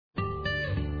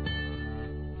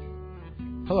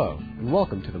Hello, and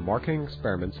welcome to the Marketing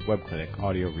Experiments Web Clinic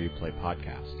audio replay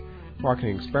podcast.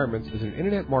 Marketing Experiments is an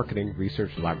internet marketing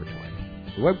research laboratory.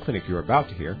 The web clinic you are about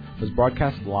to hear was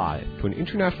broadcast live to an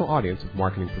international audience of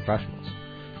marketing professionals.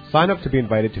 Sign up to be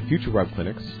invited to future web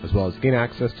clinics, as well as gain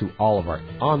access to all of our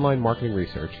online marketing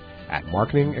research at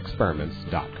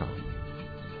marketingexperiments.com.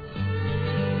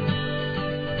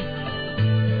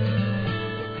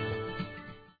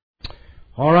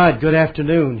 All right, good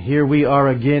afternoon. Here we are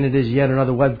again. It is yet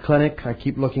another web clinic. I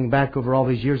keep looking back over all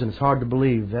these years, and it's hard to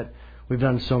believe that we've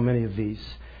done so many of these.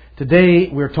 Today,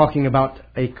 we're talking about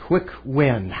a quick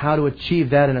win, how to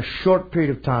achieve that in a short period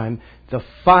of time, the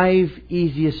 5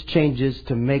 easiest changes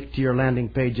to make to your landing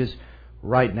pages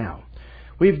right now.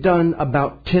 We've done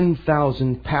about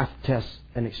 10,000 path tests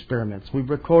and experiments. We've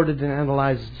recorded and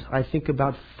analyzed, I think,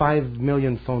 about 5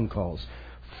 million phone calls.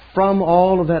 From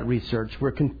all of that research,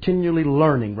 we're continually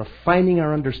learning, refining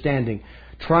our understanding,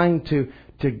 trying to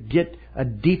get a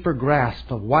deeper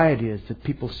grasp of why it is that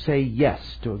people say yes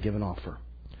to a given offer.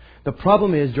 The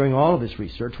problem is, during all of this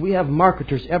research, we have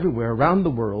marketers everywhere around the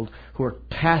world who are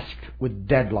tasked with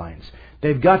deadlines.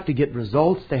 They've got to get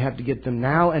results, they have to get them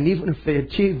now, and even if they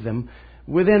achieve them,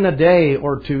 within a day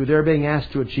or two, they're being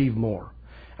asked to achieve more.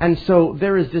 And so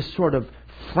there is this sort of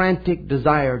frantic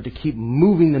desire to keep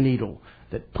moving the needle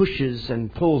that pushes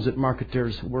and pulls at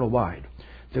marketers worldwide.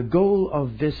 The goal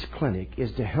of this clinic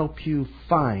is to help you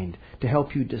find, to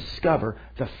help you discover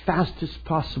the fastest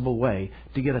possible way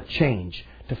to get a change,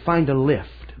 to find a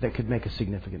lift that could make a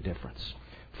significant difference.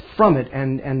 From it,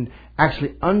 and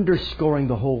actually underscoring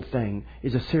the whole thing,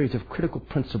 is a series of critical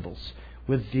principles.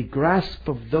 With the grasp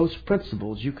of those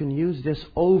principles, you can use this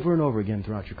over and over again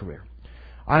throughout your career.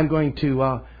 I'm going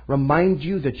to remind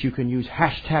you that you can use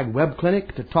hashtag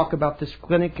WebClinic to talk about this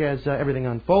clinic as everything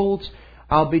unfolds.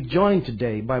 I'll be joined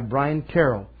today by Brian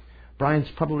Carroll. Brian's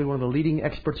probably one of the leading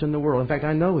experts in the world. In fact,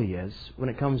 I know he is when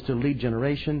it comes to lead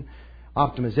generation,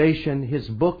 optimization. His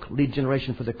book, Lead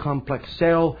Generation for the Complex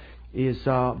Sale, is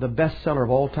the bestseller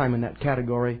of all time in that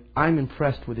category. I'm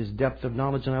impressed with his depth of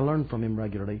knowledge, and I learn from him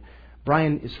regularly.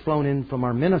 Brian is flown in from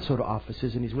our Minnesota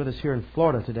offices, and he's with us here in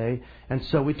Florida today. And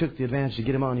so we took the advantage to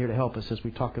get him on here to help us as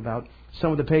we talk about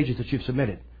some of the pages that you've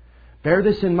submitted. Bear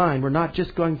this in mind. We're not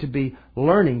just going to be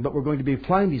learning, but we're going to be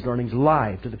applying these learnings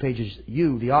live to the pages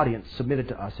you, the audience, submitted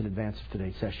to us in advance of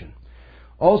today's session.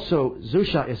 Also,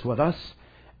 Zusha is with us,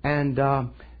 and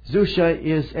Zusha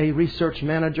is a research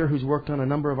manager who's worked on a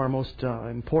number of our most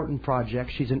important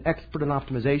projects. She's an expert in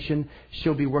optimization.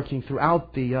 She'll be working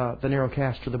throughout the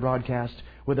narrowcast or the broadcast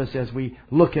with us as we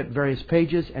look at various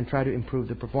pages and try to improve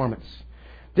the performance.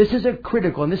 This is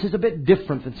critical, and this is a bit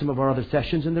different than some of our other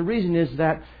sessions, and the reason is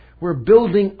that we're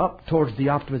building up towards the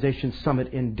Optimization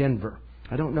Summit in Denver.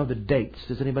 I don't know the dates.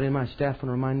 Does anybody in my staff want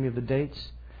to remind me of the dates?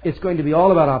 It's going to be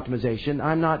all about optimization.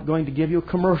 I'm not going to give you a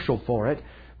commercial for it,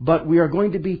 but we are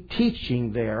going to be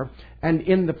teaching there, and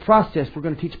in the process, we're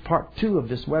going to teach part 2 of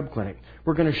this web clinic.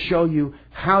 We're going to show you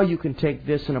how you can take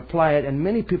this and apply it, and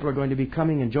many people are going to be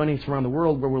coming and joining us around the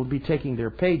world where we'll be taking their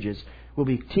pages. We'll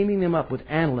be teaming them up with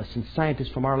analysts and scientists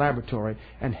from our laboratory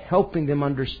and helping them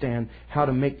understand how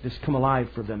to make this come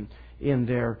alive for them in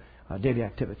their daily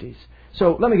activities.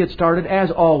 So let me get started,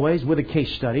 as always, with a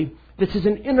case study. This is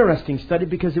an interesting study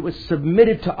because it was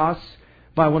submitted to us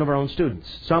by one of our own students,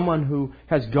 someone who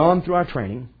has gone through our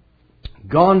training,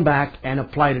 gone back and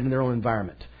applied it in their own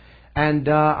environment. And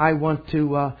I want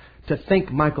to thank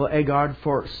Michael Agard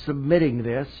for submitting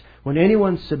this. When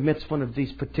anyone submits one of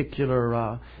these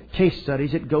particular case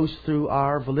studies, it goes through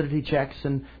our validity checks,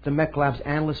 and the MEC Labs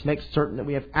analysts make certain that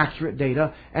we have accurate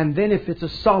data. And then if it's a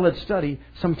solid study,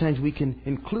 sometimes we can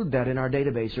include that in our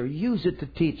database or use it to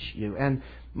teach you. And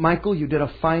Michael, you did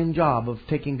a fine job of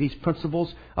taking these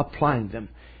principles, applying them.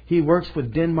 He works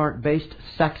with Denmark-based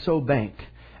Saxo Bank.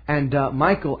 And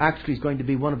Michael actually is going to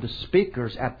be one of the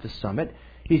speakers at the summit.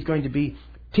 He's going to be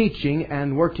teaching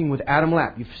and working with Adam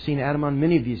Lapp. You've seen Adam on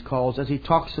many of these calls as he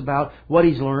talks about what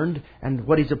he's learned and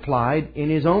what he's applied in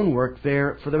his own work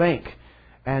there for the bank.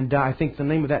 And I think the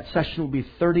name of that session will be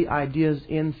 30 Ideas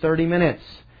in 30 Minutes.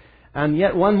 And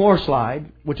yet one more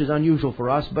slide, which is unusual for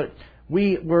us, but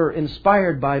we were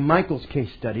inspired by Michael's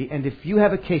case study, and if you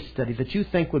have a case study that you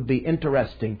think would be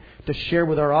interesting to share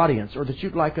with our audience or that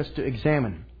you'd like us to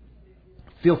examine,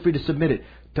 feel free to submit it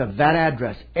to that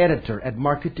address,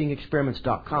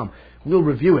 editor@marketingexperiments.com. We'll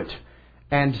review it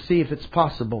and see if it's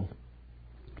possible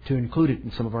to include it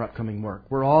in some of our upcoming work.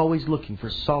 We're always looking for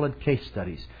solid case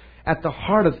studies. At the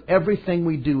heart of everything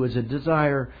we do is a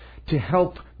desire to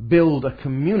help build a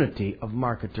community of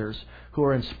marketers who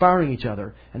are inspiring each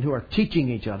other and who are teaching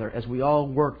each other as we all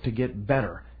work to get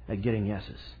better at getting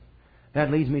yeses.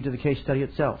 That leads me to the case study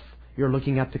itself. You're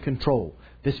looking at the control.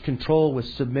 This control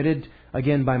was submitted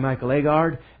again by Michael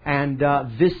Agard, and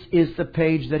this is the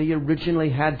page that he originally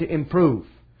had to improve.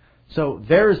 So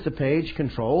there's the page,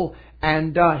 control,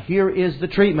 and here is the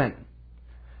treatment.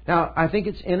 Now, I think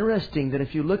it's interesting that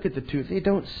if you look at the two, they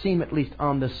don't seem, at least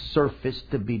on the surface,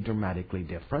 to be dramatically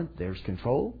different. There's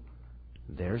control,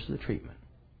 there's the treatment.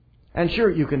 And sure,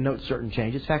 you can note certain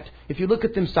changes. In fact, if you look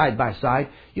at them side by side,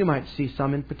 you might see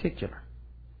some in particular.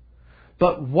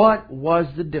 But what was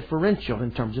the differential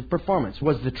in terms of performance?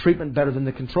 Was the treatment better than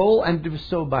the control? And if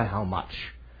so, by how much?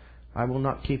 I will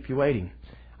not keep you waiting.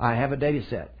 I have a data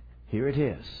set. Here it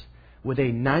is. With a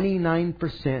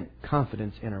 99%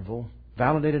 confidence interval,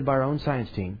 validated by our own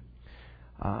science team,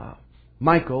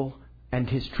 Michael and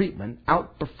his treatment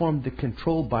outperformed the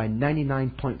control by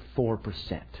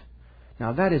 99.4%.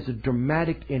 Now that is a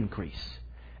dramatic increase.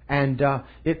 And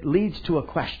it leads to a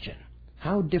question.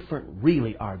 How different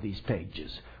really are these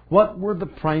pages? What were the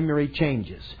primary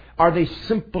changes? Are they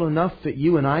simple enough that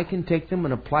you and I can take them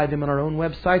and apply them on our own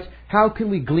websites? How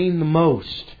can we glean the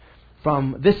most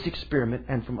from this experiment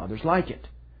and from others like it?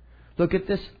 Look at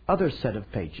this other set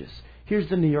of pages. Here's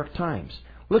the New York Times.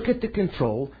 Look at the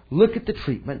control. Look at the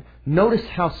treatment. Notice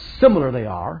how similar they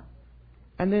are.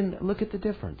 And then look at the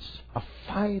difference. A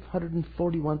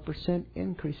 541%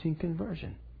 increase in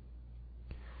conversion.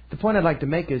 The point I'd like to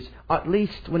make is, at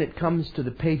least when it comes to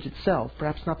the page itself,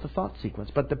 perhaps not the thought sequence,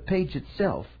 but the page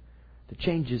itself, the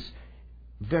change is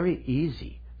very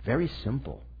easy, very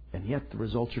simple, and yet the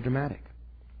results are dramatic.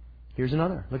 Here's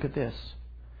another. Look at this.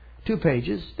 2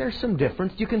 pages. There's some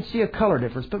difference. You can see a color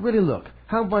difference, but really look.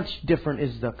 How much different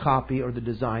is the copy or the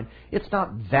design? It's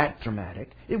not that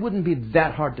dramatic. It wouldn't be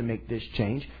that hard to make this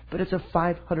change, but it's a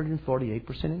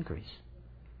 548% increase.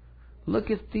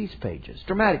 Look at these pages.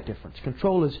 Dramatic difference.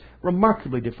 Control is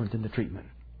remarkably different than the treatment.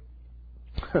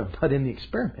 But in the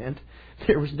experiment,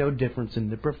 there was no difference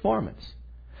in the performance.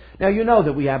 Now, you know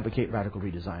that we advocate radical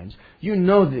redesigns. You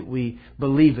know that we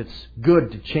believe it's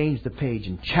good to change the page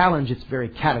and challenge its very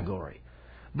category.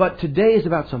 But today is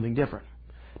about something different.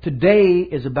 Today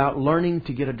is about learning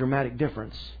to get a dramatic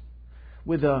difference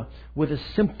with a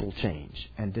simple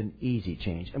change and an easy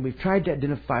change. And we've tried to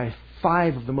identify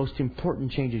 5 of the most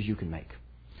important changes you can make.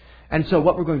 And so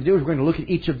what we're going to do is we're going to look at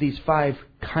each of these 5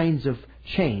 kinds of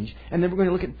change, and then we're going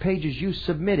to look at pages you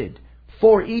submitted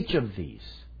for each of these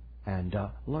and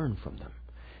learn from them.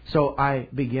 So I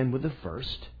begin with the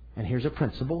first, and here's a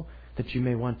principle that you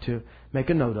may want to make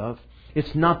a note of.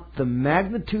 It's not the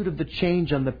magnitude of the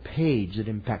change on the page that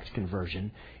impacts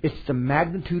conversion. It's the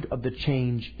magnitude of the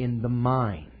change in the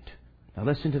mind. Now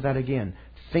listen to that again.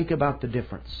 Think about the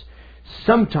difference.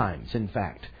 Sometimes, in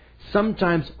fact,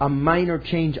 a minor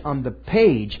change on the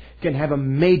page can have a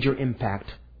major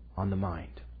impact on the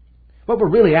mind. What we're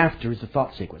really after is the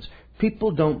thought sequence.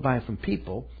 People don't buy from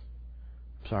people.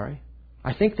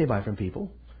 I think they buy from people.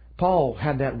 Paul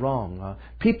had that wrong.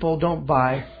 People don't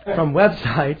buy from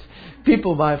websites.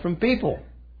 People buy from people.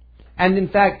 And in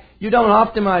fact, you don't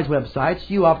optimize websites.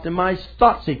 You optimize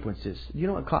thought sequences. You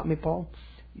know what caught me, Paul?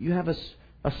 You have a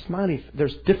smiley.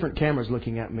 There's different cameras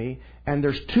looking at me, and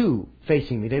there's 2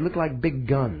 facing me. They look like big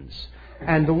guns.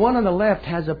 And the one on the left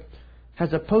has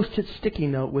a post-it sticky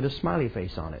note with a smiley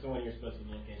face on it. The one you're supposed to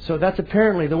look at. So that's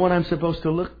apparently the one I'm supposed to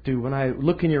look to when I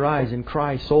look in your eyes and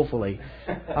cry soulfully.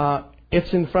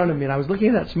 It's in front of me, and I was looking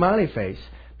at that smiley face.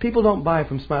 People don't buy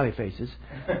from smiley faces.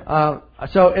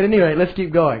 So at any rate, let's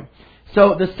keep going.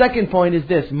 So the second point is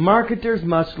this. Marketers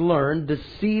must learn to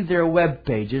see their web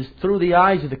pages through the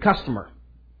eyes of the customer.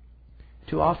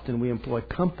 Too often we employ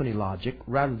company logic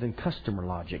rather than customer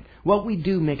logic. What we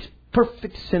do makes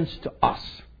perfect sense to us,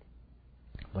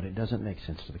 but it doesn't make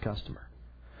sense to the customer.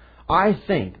 I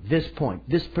think this point,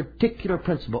 this particular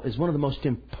principle, is one of the most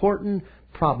important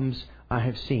problems I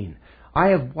have seen. I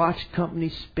have watched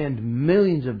companies spend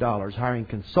millions of dollars hiring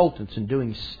consultants and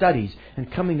doing studies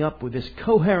and coming up with this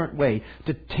coherent way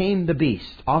to tame the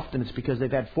beast. Often it's because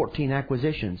they've had 14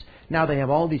 acquisitions. Now they have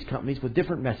all these companies with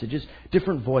different messages,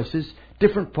 different voices,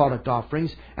 different product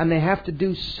offerings, and they have to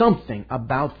do something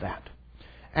about that.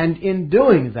 And in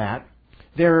doing that,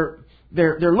 they're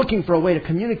looking for a way to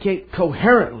communicate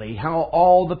coherently how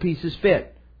all the pieces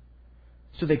fit.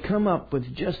 So they come up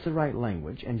with just the right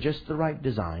language and just the right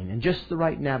design and just the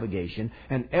right navigation,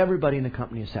 and everybody in the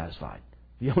company is satisfied.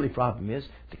 The only problem is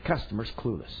the customer's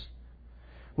clueless.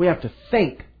 We have to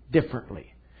think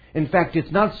differently. In fact, it's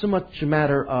not so much a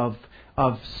matter of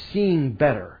seeing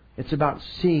better. It's about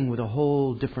seeing with a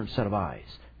whole different set of eyes.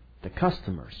 The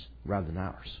customer's rather than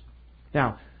ours.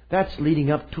 Now, That's leading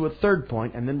up to a third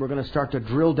point, and then we're going to start to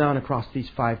drill down across these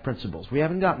 5 principles. We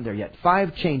haven't gotten there yet.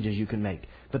 5 changes you can make,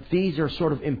 but these are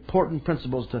sort of important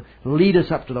principles to lead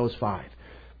us up to those 5.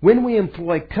 When we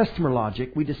employ customer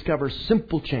logic, we discover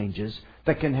simple changes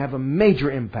that can have a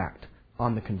major impact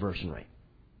on the conversion rate.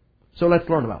 So let's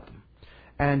learn about them.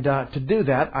 And to do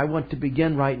that, I want to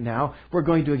begin right now. We're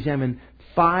going to examine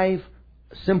 5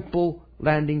 simple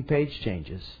landing page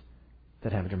changes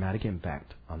that have a dramatic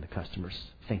impact on the customer's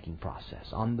thinking process,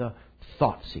 on the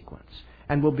thought sequence.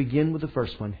 And we'll begin with the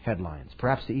first one, headlines.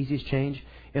 Perhaps the easiest change.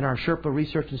 In our Sherpa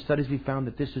research and studies, we found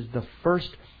that this is the first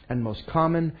and most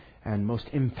common and most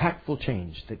impactful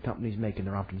change that companies make in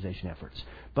their optimization efforts.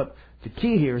 But the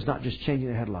key here is not just changing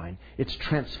the headline, it's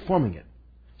transforming it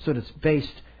so that it's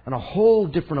based on a whole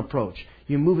different approach.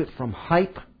 You move it from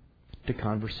hype to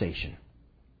conversation.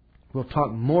 We'll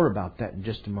talk more about that in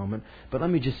just a moment, but let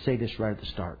me just say this right at the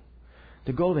start.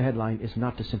 The goal of the headline is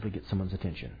not to simply get someone's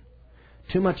attention.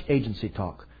 Too much agency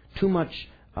talk, too much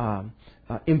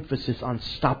emphasis on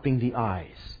stopping the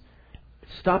eyes.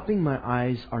 Stopping my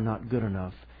eyes are not good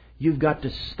enough. You've got to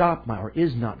stop or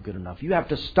is not good enough. You have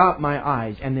to stop my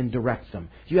eyes and then direct them.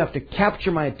 You have to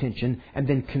capture my attention and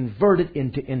then convert it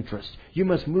into interest. You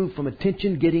must move from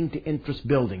attention getting to interest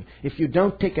building. If you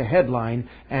don't take a headline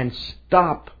and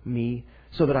stop me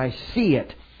so that I see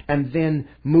it and then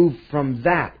move from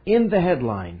that in the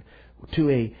headline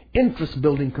to a interest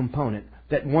building component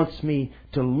that wants me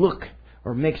to look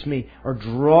or makes me or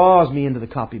draws me into the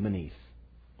copy beneath,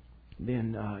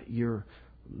 then you're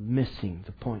missing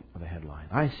the point of a headline.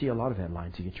 I see a lot of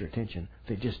headlines to get your attention.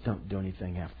 They just don't do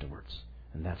anything afterwards.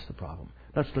 And that's the problem.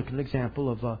 Let's look at an example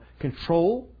of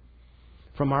control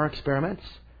from our experiments.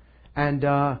 And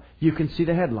you can see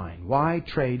the headline, Why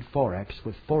Trade Forex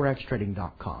with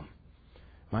ForexTrading.com.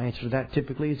 My answer to that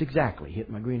typically is exactly. Hit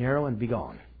my green arrow and be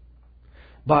gone.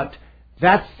 But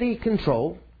that's the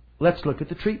control. Let's look at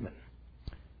the treatment.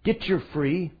 Get your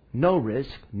free, no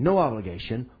risk, no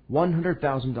obligation,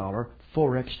 $100,000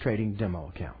 Forex trading demo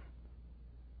account.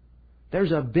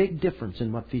 There's a big difference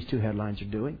in what these 2 headlines are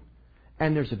doing,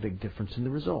 and there's a big difference in the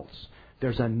results.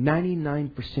 There's a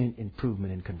 99%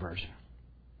 improvement in conversion.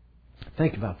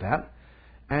 Think about that,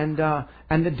 and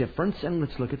the difference. And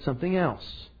let's look at something else.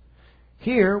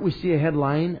 Here we see a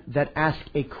headline that asks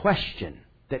a question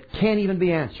that can't even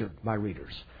be answered by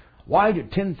readers. Why do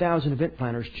 10,000 event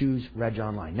planners choose Reg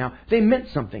Online? Now, they meant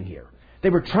something here. They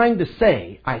were trying to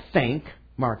say, I think,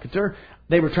 marketer,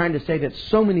 they were trying to say that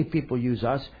so many people use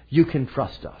us, you can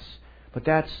trust us. But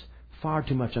that's far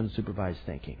too much unsupervised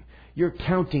thinking. You're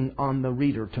counting on the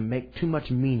reader to make too much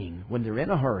meaning when they're in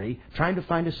a hurry, trying to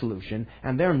find a solution,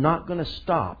 and they're not going to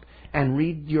stop and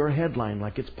read your headline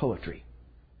like it's poetry.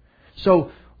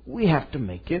 So we have to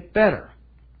make it better.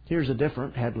 Here's a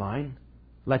different headline.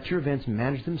 Let your events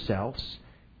manage themselves.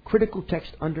 Critical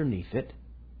text underneath it.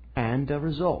 And a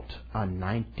result, a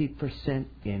 90%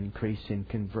 increase in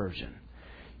conversion.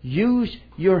 Use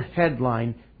your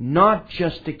headline not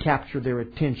just to capture their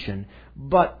attention,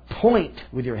 but point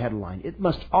with your headline. It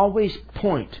must always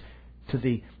point to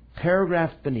the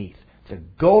paragraph beneath. The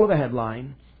goal of a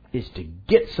headline is to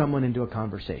get someone into a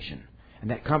conversation.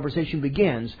 And that conversation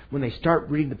begins when they start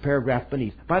reading the paragraph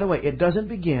beneath. By the way, it doesn't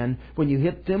begin when you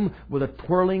hit them with a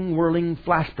twirling, whirling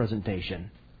flash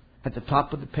presentation at the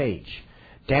top of the page.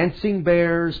 Dancing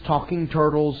bears, talking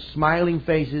turtles, smiling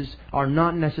faces are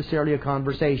not necessarily a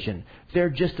conversation.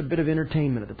 They're just a bit of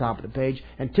entertainment at the top of the page,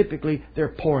 and typically they're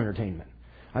poor entertainment.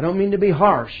 I don't mean to be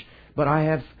harsh, but I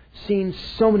have seen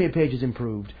so many pages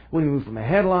improved when we move from a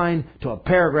headline to a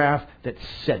paragraph that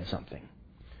said something.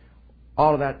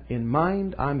 All of that in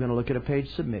mind, I'm going to look at a page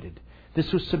submitted.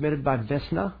 This was submitted by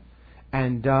Vesna,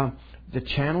 and the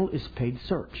channel is paid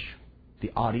search.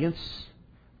 The audience,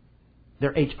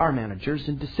 they're HR managers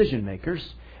and decision makers,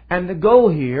 and the goal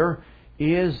here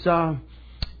is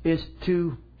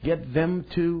to get them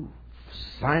to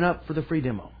sign up for the free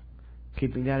demo.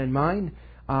 Keeping that in mind,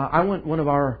 I want one of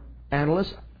our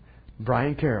analysts,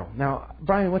 Brian Carroll. Now,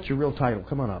 Brian, what's your real title?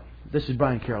 Come on up. This is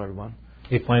Brian Carroll, everyone.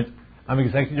 Hey, Flint. I'm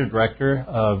Executive Director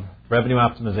of Revenue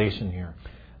Optimization here.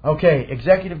 Okay,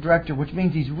 Executive Director, which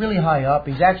means he's really high up.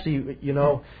 He's actually,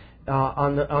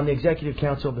 on the Executive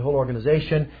Council of the whole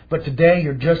organization. But today,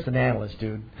 you're just an analyst,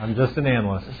 dude. I'm just an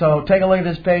analyst. So take a look at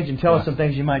this page and tell us some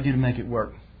things you might do to make it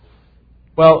work.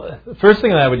 Well, the first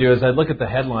thing that I would do is I'd look at the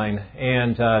headline.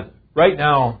 And right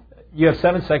now, you have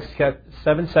 7 seconds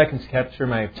to capture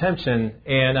my attention.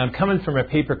 And I'm coming from a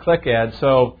pay-per-click ad,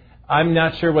 so I'm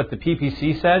not sure what the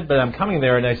PPC said, but I'm coming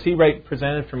there and I see right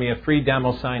presented for me a free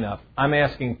demo sign-up. I'm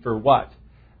asking for what?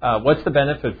 What's the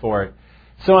benefit for it?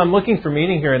 So I'm looking for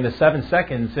meaning here in the 7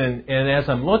 seconds, and as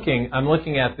I'm looking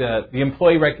at the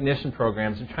employee recognition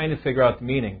programs and trying to figure out the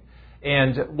meaning.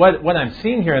 And what I'm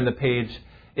seeing here on the page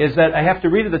is that I have to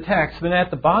read the text, then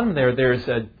at the bottom there's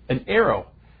an arrow.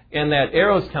 And that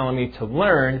arrow is telling me to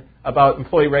learn about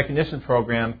employee recognition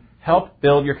program, help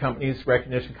build your company's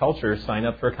recognition culture, sign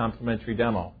up for a complimentary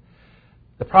demo.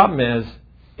 The problem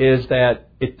is that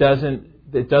it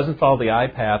doesn't follow the I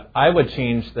path. I would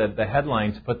change the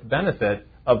headline to put the benefit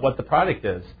of what the product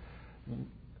is.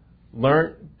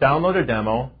 Download a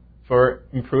demo for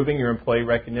improving your employee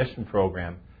recognition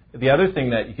program. The other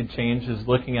thing that you could change is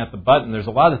looking at the button. There's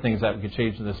a lot of things that we could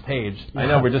change in this page. Yeah. I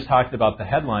know we're just talking about the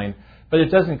headline, but it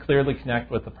doesn't clearly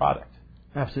connect with the product.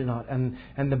 Absolutely not.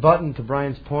 And the button, to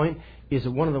Brian's point, is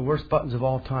one of the worst buttons of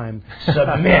all time,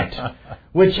 submit,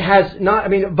 which has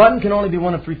not, a button can only be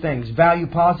one of three things: value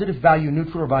positive, value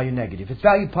neutral, or value negative. It's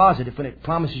value positive when it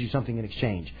promises you something in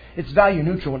exchange. It's value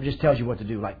neutral when it just tells you what to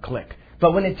do, like click.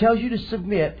 But when it tells you to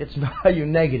submit, it's value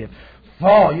negative.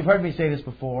 Fall, you've heard me say this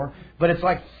before, but it's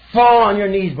like fall on your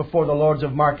knees before the lords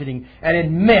of marketing and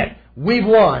admit, we've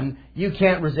won, you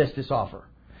can't resist this offer.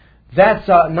 That's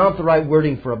not the right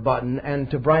wording for a button.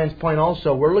 And to Brian's point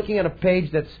also, we're looking at a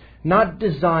page that's not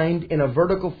designed in a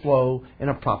vertical flow in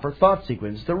a proper thought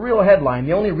sequence. The real headline,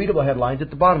 the only readable headline, is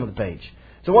at the bottom of the page.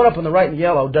 The one up on the right in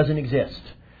yellow doesn't exist.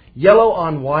 Yellow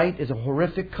on white is a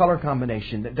horrific color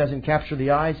combination that doesn't capture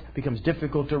the eyes, becomes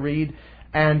difficult to read.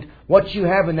 And what you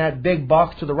have in that big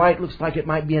box to the right looks like it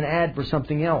might be an ad for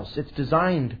something else. It's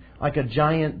designed like a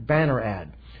giant banner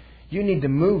ad. You need to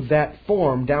move that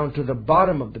form down to the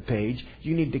bottom of the page.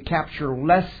 You need to capture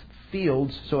less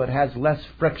fields so it has less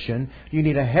friction. You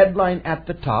need a headline at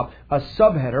the top, a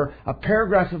subheader, a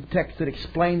paragraph of text that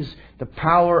explains the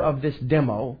power of this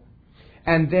demo,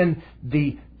 and then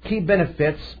the key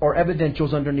benefits or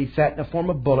evidentials underneath that in the form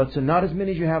of bullets, and not as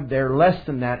many as you have there, less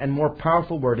than that, and more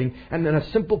powerful wording, and then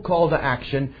a simple call to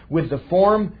action with the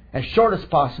form as short as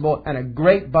possible and a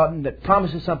great button that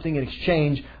promises something in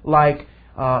exchange, like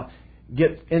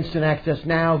get instant access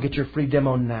now, get your free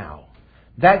demo now.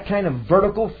 That kind of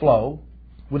vertical flow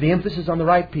with the emphasis on the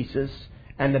right pieces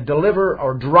and the deliver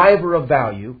or driver of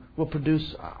value will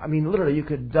produce, literally you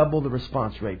could double the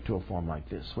response rate to a form like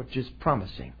this, which is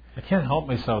promising. I can't help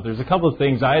myself. There's a couple of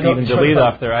things I'd even delete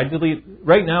off there. I delete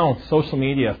right now social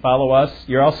media. Follow us.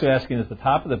 You're also asking at the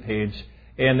top of the page,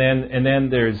 and then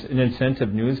there's an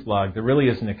incentive news blog. There really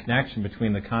isn't a connection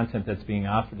between the content that's being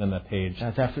offered on that page.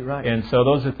 That's absolutely right. And so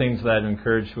those are things that I'd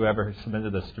encourage whoever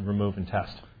submitted this to remove and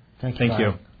test. Thank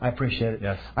you. I appreciate it.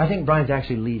 Yes. I think Brian's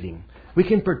actually leaving. We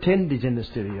can pretend he's in the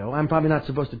studio. I'm probably not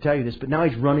supposed to tell you this, but now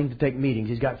he's running to take meetings.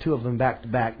 He's got 2 of them back to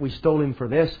back. We stole him for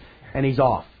this, and he's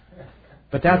off.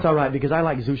 But that's all right, because I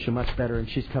like Zusha much better, and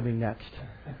she's coming next.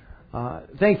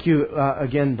 Thank you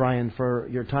again, Brian, for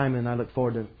your time, and I look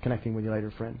forward to connecting with you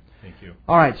later, friend. Thank you.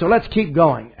 All right, so let's keep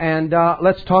going, and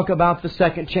let's talk about the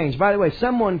second change. By the way,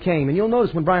 someone came, and you'll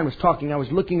notice when Brian was talking, I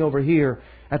was looking over here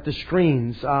at the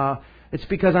screens. It's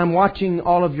because I'm watching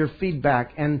all of your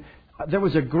feedback, and there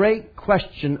was a great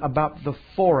question about the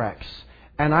Forex,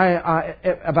 and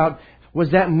was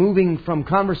that moving from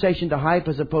conversation to hype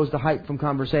as opposed to hype from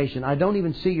conversation? I don't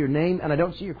even see your name, and I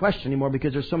don't see your question anymore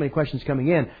because there's so many questions coming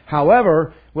in.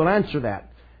 However, we'll answer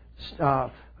that.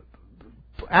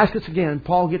 Ask us again.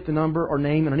 Paul, get the number or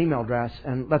name and an email address,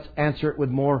 and let's answer it with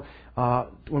more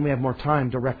when we have more time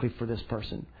directly for this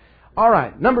person. All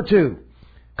right, number 2,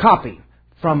 copy.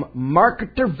 From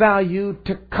marketer value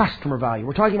to customer value.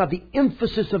 We're talking about the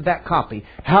emphasis of that copy.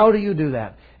 How do you do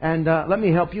that? And let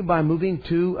me help you by moving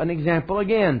to an example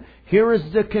again. Here is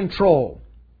the control.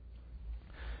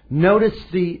 Notice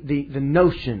the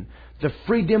notion. The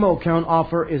free demo account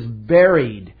offer is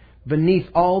buried beneath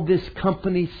all this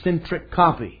company-centric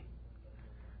copy.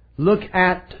 Look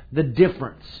at the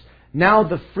difference. Now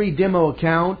the free demo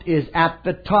account is at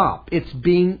the top. It's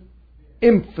being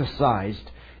emphasized.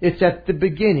 It's at the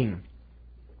beginning.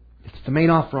 It's the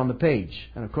main offer on the page.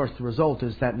 And of course the result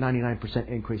is that 99%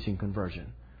 increase in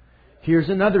conversion. Here's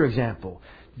another example.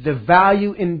 The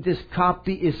value in this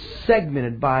copy is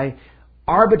segmented by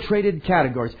arbitrated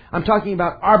categories. I'm talking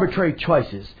about arbitrary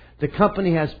choices. The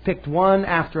company has picked one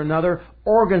after another,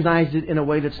 organized it in a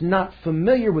way that's not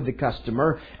familiar with the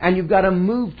customer, and you've got to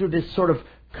move through this sort of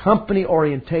company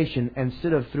orientation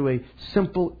instead of through a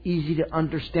simple, easy to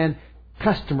understand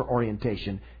customer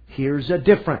orientation. Here's a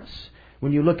difference.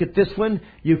 When you look at this one,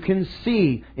 you can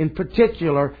see in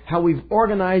particular how we've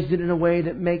organized it in a way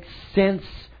that makes sense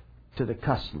to the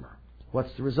customer.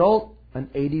 What's the result? An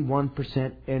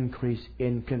 81% increase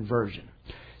in conversion.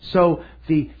 So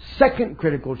the second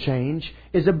critical change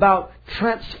is about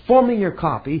transforming your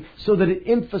copy so that it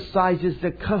emphasizes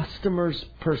the customer's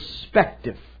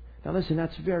perspective. Now listen,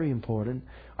 that's very important.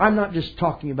 I'm not just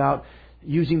talking about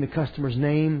using the customer's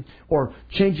name or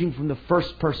changing from the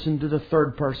first person to the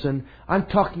third person. I'm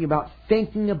talking about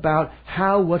thinking about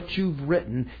how what you've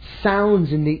written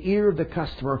sounds in the ear of the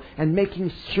customer and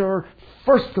making sure,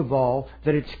 first of all,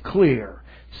 that it's clear.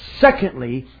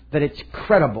 Secondly, that it's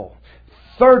credible.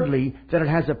 Thirdly, that it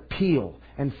has appeal.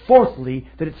 And fourthly,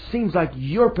 that it seems like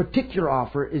your particular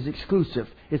offer is exclusive.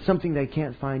 It's something they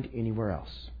can't find anywhere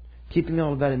else. Keeping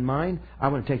all of that in mind, I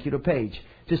want to take you to a page.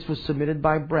 This was submitted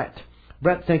by Brett.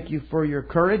 Brett, thank you for your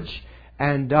courage,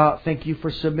 and thank you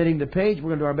for submitting the page. We're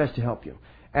going to do our best to help you.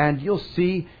 And you'll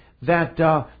see that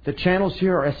the channels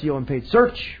here are SEO and paid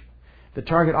search. The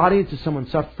target audience is someone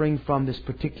suffering from this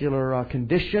particular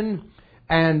condition,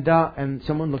 and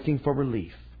someone looking for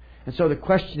relief. And so the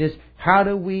question is, how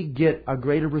do we get a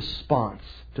greater response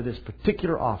to this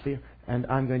particular offer? And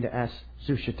I'm going to ask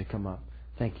Zusha to come up.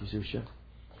 Thank you, Zusha.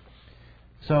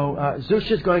 So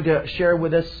Zusha is going to share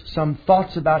with us some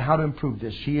thoughts about how to improve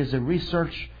this. She is a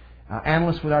research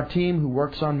analyst with our team who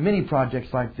works on many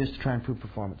projects like this to try and improve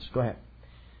performance. Go ahead.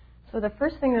 So the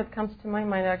first thing that comes to my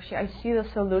mind, actually, I see the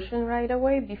solution right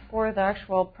away before the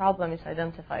actual problem is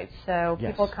identified. So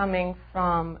Yes. people coming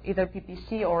from either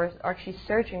PPC or actually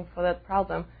searching for that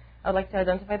problem, I'd like to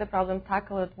identify the problem,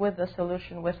 tackle it with the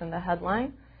solution within the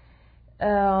headline.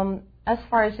 As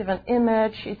far as even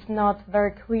image, it's not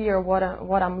very clear what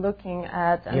I'm looking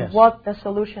at and Yes. what the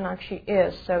solution actually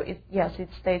is. So it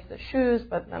states the shoes,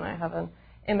 but then I have an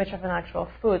image of an actual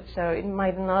foot, so it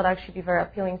might not actually be very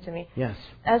appealing to me. Yes.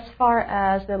 As far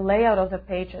as the layout of the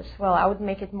page as well, I would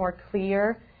make it more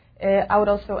clear. I would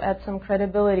also add some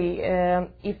credibility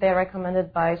if they're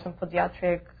recommended by some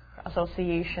pediatric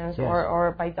associations Yes.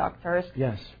 or by doctors.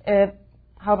 Yes.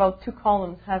 How about 2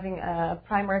 columns, having a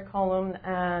primary column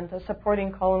and a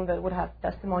supporting column that would have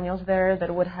testimonials there,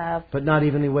 that would have... But not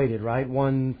evenly weighted, right?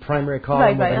 One primary column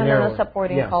Right, with a and narrow... then a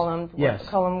supporting Yes. column, Yes.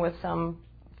 column with some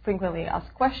frequently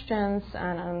asked questions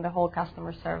and the whole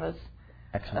customer service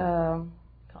Excellent.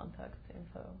 contact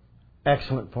info.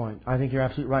 Excellent point. I think you're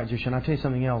absolutely right, Zusha. And I'll tell you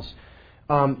something else.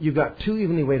 You've got 2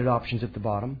 evenly weighted options at the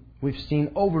bottom. We've seen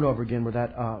over and over again where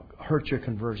that hurts your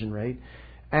conversion rate.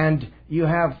 And you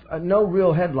have no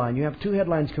real headline. You have 2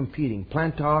 headlines competing.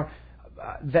 Plantar,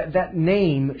 that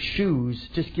name, shoes,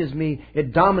 just gives me,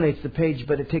 it dominates the page,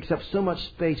 but it takes up so much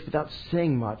space without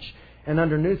saying much. And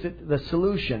underneath it, the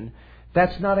solution,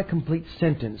 that's not a complete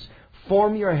sentence.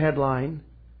 Form your headline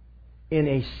in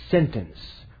a sentence.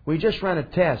 We just ran a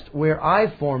test where I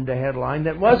formed a headline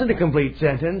that wasn't a complete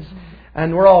sentence,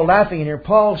 and we're all laughing in here.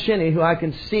 Paul Shinney, who I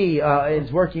can see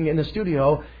is working in the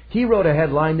studio, he wrote a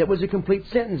headline that was a complete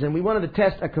sentence, and we wanted to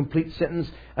test a complete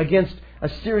sentence against a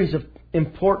series of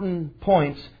important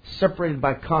points separated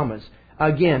by commas.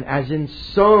 Again, as in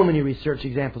so many research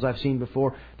examples I've seen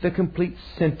before, the complete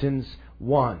sentence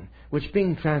won, which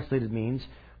being translated means,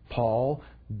 Paul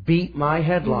beat my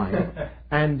headline,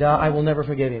 and I will never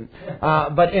forget him.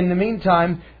 But in the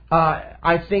meantime,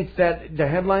 I think that the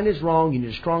headline is wrong. You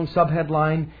need a strong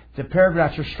subheadline. The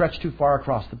paragraphs are stretched too far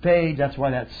across the page. That's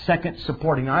why that second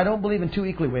supporting. Now, I don't believe in 2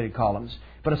 equally weighted columns,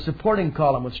 but a supporting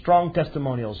column with strong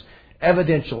testimonials,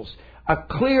 evidentials, a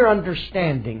clear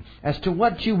understanding as to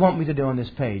what you want me to do on this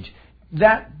page.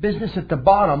 That business at the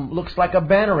bottom looks like a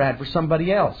banner ad for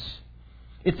somebody else.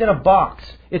 It's in a box.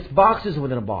 It's boxes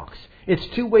within a box. It's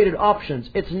 2 weighted options.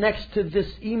 It's next to this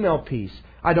email piece.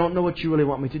 I don't know what you really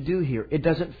want me to do here. It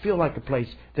doesn't feel like a place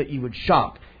that you would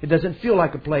shop. It doesn't feel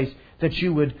like a place that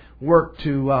you would work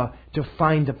to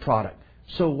find the product.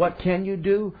 So what can you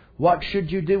do? What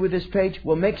should you do with this page?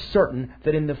 Well, make certain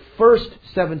that in the first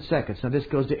 7 seconds, now this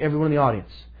goes to everyone in the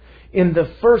audience, in the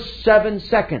first 7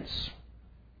 seconds,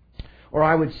 or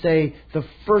I would say the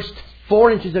first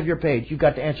 4 inches of your page, you've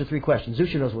got to answer 3 questions.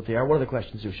 Zusha knows what they are. What are the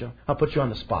questions, Zusha? I'll put you on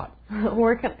the spot.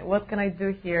 What can I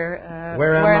do here?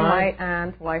 Where am I?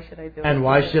 And why should I do it? And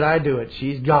why should I do it?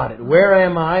 She's got it. Where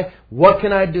am I? What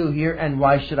can I do here? And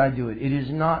why should I do it? It is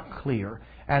not clear.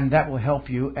 And that will help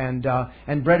you. And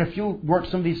Brett, if you work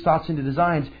some of these thoughts into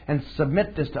designs and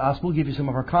submit this to us, we'll give you some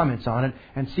of our comments on it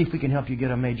and see if we can help you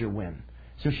get a major win.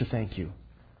 Zusha, thank you.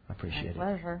 I appreciate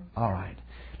My pleasure. All right.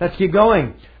 Let's keep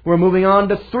going. We're moving on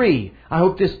to 3. I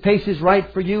hope this pace is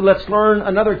right for you. Let's learn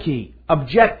another key.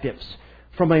 Objectives.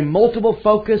 From a multiple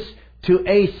focus to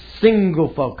a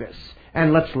single focus.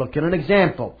 And let's look at an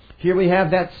example. Here we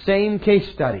have that same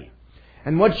case study.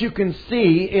 And what you can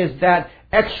see is that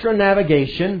extra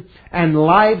navigation and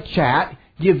live chat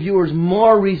give viewers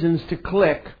more reasons to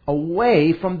click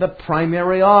away from the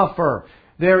primary offer.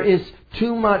 There is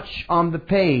too much on the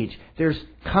page. There's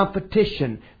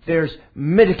competition. There's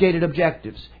mitigated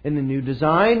objectives. In the new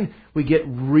design, we get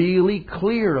really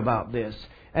clear about this.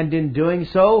 And in doing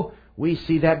so, we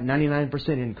see that 99%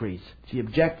 increase. The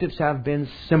objectives have been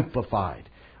simplified.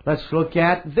 Let's look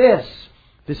at this.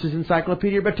 This is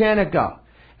Encyclopedia Britannica.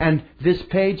 And this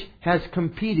page has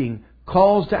competing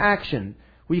calls to action.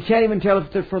 Well, you can't even tell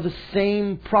if they're for the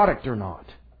same product or not.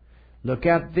 Look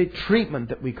at the treatment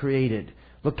that we created.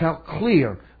 Look how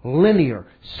clear, linear,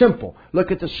 simple.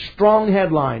 Look at the strong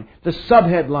headline, the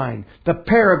subheadline, the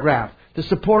paragraph, the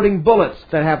supporting bullets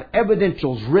that have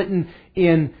evidentials written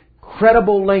in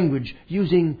credible language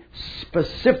using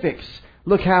specifics.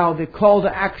 Look how the call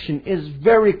to action is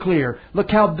very clear. Look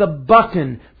how the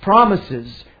button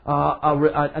promises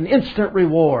an instant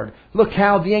reward. Look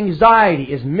how the anxiety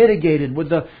is mitigated with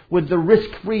the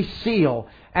risk-free seal.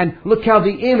 And look how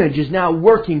the image is now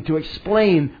working to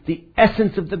explain the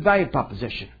essence of the value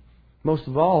proposition. Most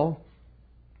of all,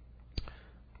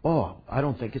 I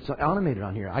don't think it's animated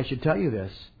on here. I should tell you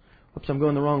this. Oops, I'm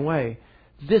going the wrong way.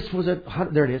 This was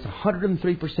there it is,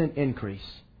 103%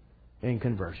 increase in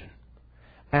conversion.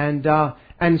 And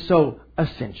so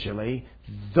essentially,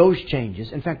 those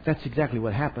changes, in fact, that's exactly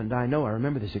what happened. I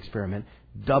remember this experiment,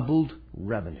 doubled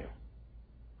revenue.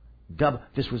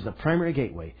 This was the primary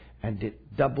gateway, and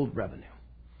it doubled revenue.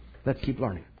 Let's keep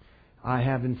learning. I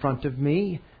have in front of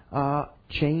me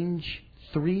change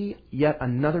 3, yet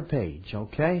another page,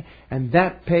 okay? And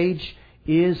that page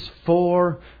is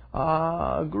for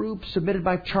a group submitted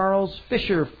by Charles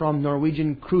Fisher from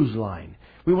Norwegian Cruise Line.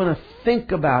 We want to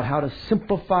think about how to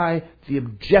simplify the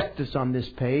objectives on this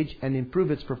page and improve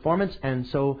its performance. And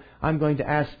so I'm going to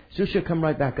ask Zusha, come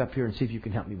right back up here and see if you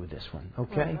can help me with this one.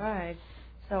 Okay? All right.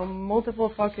 So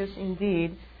multiple focus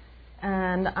indeed.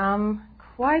 And I'm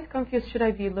quite confused. Should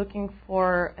I be looking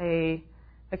for a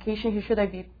vacation here? Should I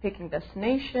be picking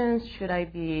destinations? Should I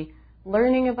be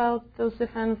learning about those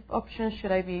different options?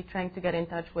 Should I be trying to get in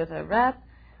touch with a rep?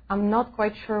 I'm not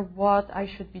quite sure what I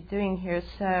should be doing here.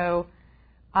 So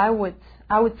I would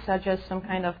suggest some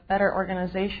kind of better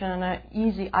organization and an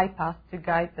easy iPath to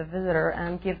guide the visitor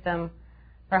and give them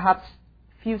perhaps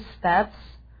few steps.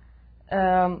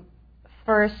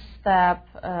 First step,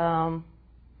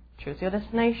 choose your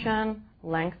destination,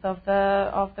 length of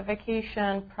the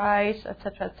vacation, price,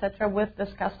 etc., with this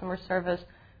customer service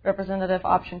representative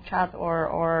option chat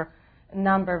or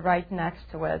number right next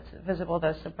to it, visible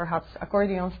as perhaps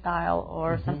accordion style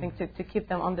or something to keep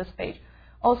them on this page.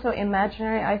 Also,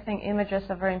 imaginary, I think images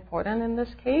are very important in this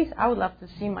case. I would love to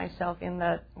see myself in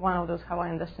one of those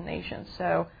Hawaiian destinations.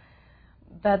 So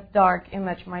that dark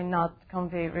image might not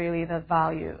convey really the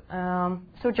value.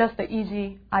 So just the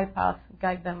easy iPath,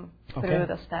 guide them through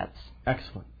the steps.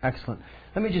 Excellent, excellent.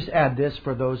 Let me just add this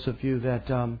for those of you that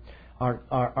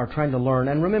are trying to learn.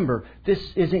 And remember, this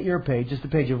isn't your page. It's the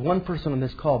page of one person on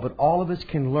this call, but all of us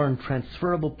can learn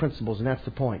transferable principles, and that's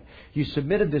the point. You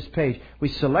submitted this page. We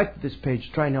selected this page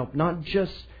to try and help not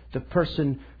just the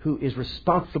person who is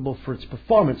responsible for its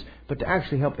performance, but to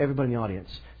actually help everybody in the audience.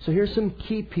 So here's some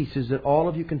key pieces that all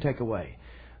of you can take away.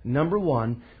 Number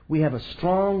one, we have a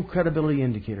strong credibility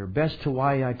indicator, best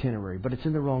Hawaii itinerary, but it's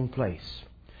in the wrong place.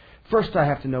 First, I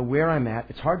have to know where I'm at.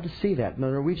 It's hard to see that. The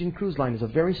Norwegian Cruise Line is a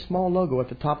very small logo at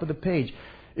the top of the page.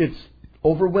 It's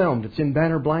overwhelmed. It's in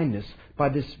banner blindness by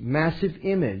this massive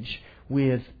image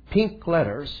with pink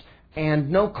letters and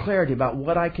no clarity about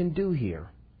what I can do here.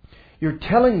 You're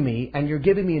telling me and you're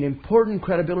giving me an important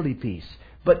credibility piece,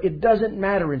 but it doesn't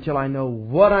matter until I know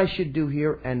what I should do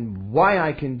here and why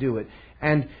I can do it.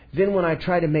 And then when I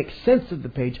try to make sense of the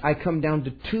page, I come down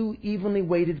to 2 evenly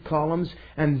weighted columns,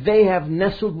 and they have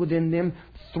nestled within them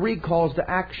 3 calls to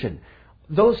action.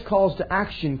 Those calls to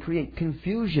action create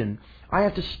confusion. I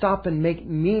have to stop and make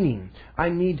meaning. I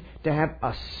need to have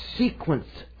a sequenced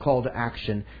call to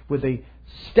action with a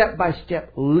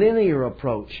step-by-step linear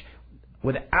approach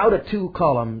without a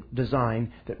 2-column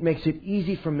design that makes it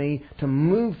easy for me to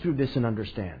move through this and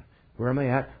understand. Where am I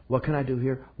at? What can I do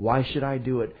here? Why should I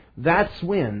do it? That's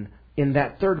when, in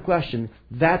that third question,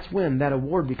 that's when that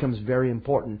award becomes very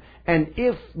important. And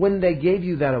if, when they gave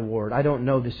you that award, I don't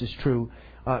know this is true,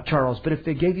 Charles, but if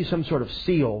they gave you some sort of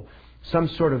seal, some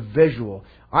sort of visual,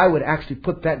 I would actually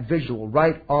put that visual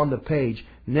right on the page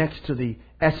next to the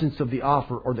essence of the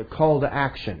offer or the call to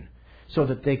action, so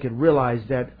that they could realize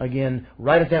that, again,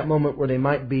 right at that moment where they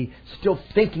might be still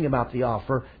thinking about the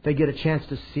offer, they get a chance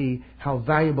to see how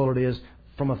valuable it is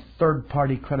from a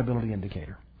third-party credibility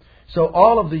indicator. So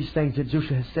all of these things that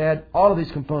Zusha has said, all of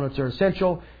these components are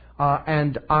essential.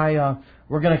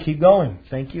 We're going to keep going.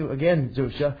 Thank you again,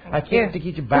 Zusha. I can't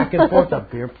keep you back and forth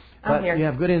up here, but you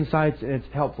have good insights and it's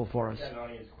helpful for us. An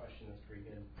audience question is pretty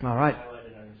good. All right.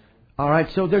 All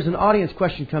right, so there's an audience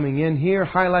question coming in here,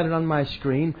 highlighted on my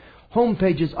screen. Home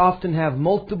pages often have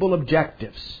multiple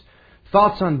objectives.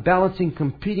 Thoughts on balancing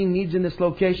competing needs in this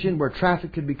location where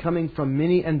traffic could be coming from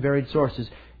many and varied sources?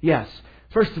 Yes.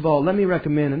 First of all, let me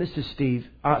recommend, and this is Steve.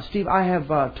 Steve, I have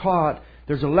taught,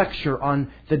 there's a lecture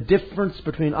on the difference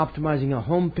between optimizing a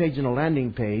home page and a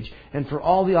landing page. And for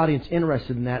all the audience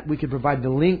interested in that, we could provide the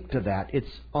link to that. It's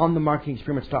on the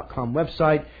marketingexperiments.com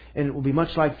website, and it will be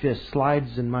much like this,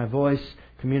 slides and my voice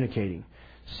communicating.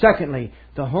 Secondly,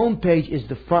 the home page is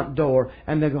the front door,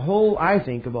 and the whole, I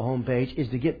think, of a home page is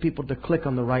to get people to click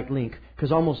on the right link,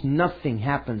 because almost nothing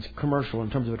happens commercial in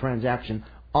terms of a transaction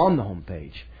on the home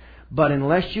page. But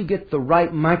unless you get the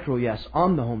right micro yes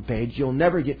on the home page, you'll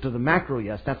never get to the macro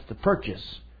yes, that's the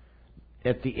purchase,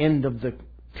 at the end of the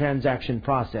transaction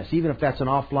process, even if that's an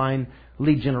offline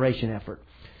lead generation effort.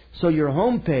 So your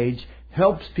home page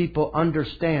helps people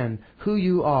understand who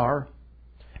you are,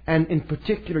 and in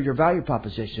particular your value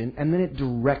proposition, and then it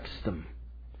directs them.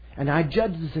 And I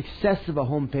judge the success of a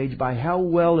home page by how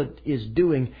well it is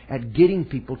doing at getting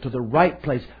people to the right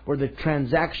place where the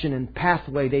transaction and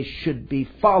pathway they should be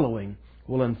following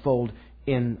will unfold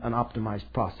in an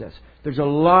optimized process. There's a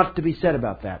lot to be said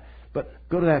about that. But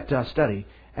go to that study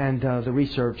and the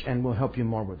research, and we'll help you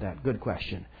more with that. Good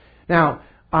question. Now,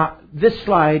 this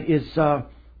slide is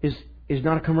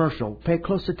not a commercial. Pay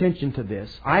close attention to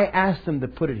this. I asked them to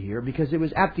put it here because it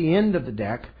was at the end of the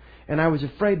deck, and I was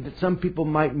afraid that some people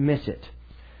might miss it.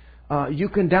 You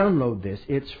can download this.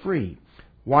 It's free.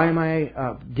 Why am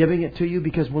I giving it to you?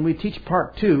 Because when we teach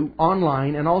Part 2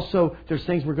 online, and also there's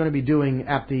things we're going to be doing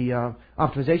at the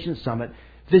Optimization Summit,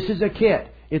 this is a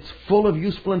kit. It's full of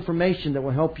useful information that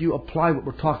will help you apply what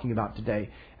we're talking about today.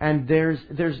 And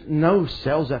there's no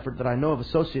sales effort that I know of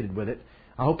associated with it.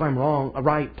 I hope I'm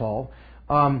right, Paul.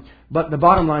 But the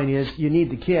bottom line is you need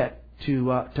the kit to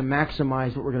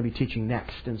maximize what we're going to be teaching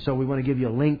next. And so we want to give you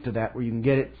a link to that where you can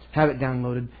get it, have it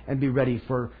downloaded, and be ready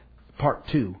for Part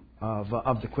 2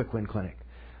 of the Quick Win Clinic.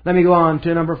 Let me go on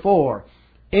to number 4,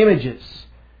 images.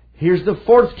 Here's the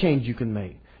fourth change you can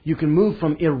make. You can move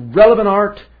from irrelevant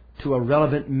art to a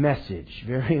relevant message.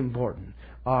 Very important.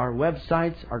 Our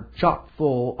websites are chock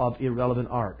full of irrelevant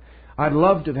art. I'd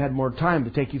love to have had more time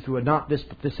to take you through not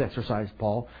this exercise,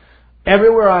 Paul.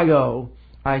 Everywhere I go,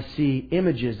 I see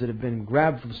images that have been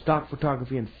grabbed from stock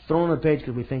photography and thrown on the page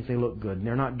because we think they look good, and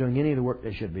they're not doing any of the work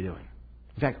they should be doing.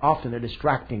 In fact, often they're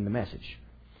distracting the message.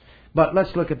 But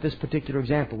let's look at this particular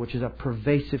example, which is a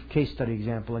pervasive case study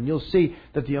example, and you'll see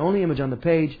that the only image on the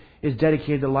page is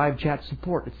dedicated to live chat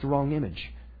support. It's the wrong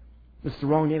image. It's the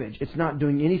wrong image. It's not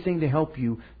doing anything to help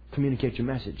you communicate your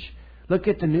message. Look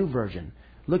at the new version.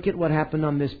 Look at what happened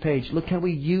on this page. Look how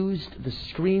we used the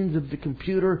screens of the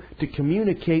computer to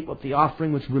communicate what the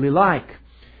offering was really like.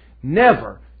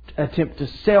 Never attempt to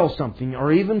sell something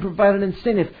or even provide an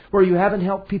incentive where you haven't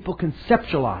helped people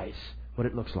conceptualize what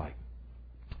it looks like.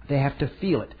 They have to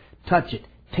feel it, touch it,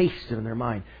 taste it in their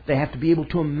mind. They have to be able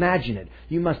to imagine it.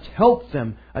 You must help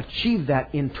them achieve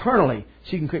that internally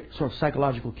so you can create a sort of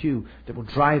psychological cue that will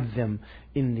drive them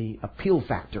in the appeal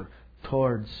factor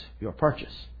towards your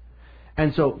purchase.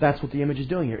 And so that's what the image is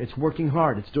doing here. It's working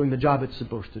hard. It's doing the job it's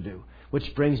supposed to do.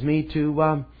 Which brings me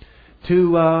to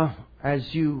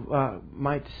as you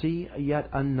might see, yet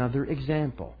another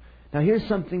example. Now here's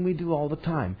something we do all the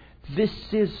time. This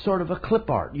is sort of a clip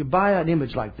art. You buy an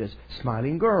image like this.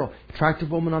 Smiling girl.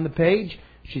 Attractive woman on the page.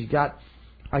 She's got,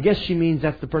 I guess she means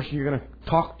that's the person you're going to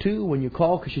talk to when you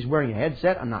call because she's wearing a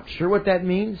headset. I'm not sure what that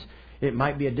means. It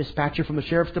might be a dispatcher from the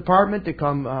sheriff's department to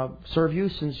come serve you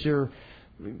since you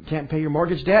can't pay your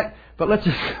mortgage debt. But let's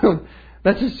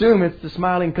assume it's the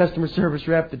smiling customer service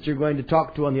rep that you're going to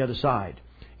talk to on the other side.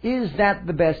 Is that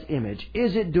the best image?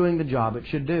 Is it doing the job it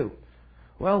should do?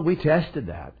 Well, we tested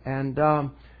that,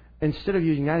 and instead of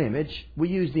using that image, we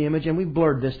used the image and we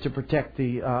blurred this to protect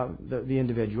the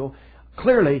individual.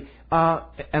 Clearly,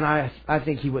 and I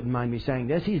think he wouldn't mind me saying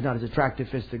this, he's not as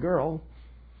attractive as the girl,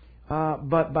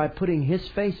 but by putting his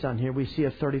face on here, we see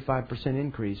a 35%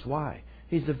 increase. Why?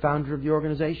 He's the founder of the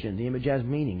organization. The image has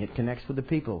meaning. It connects with the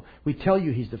people. We tell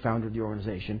you he's the founder of the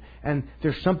organization. And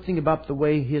there's something about the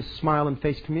way his smile and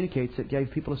face communicates that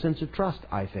gave people a sense of trust,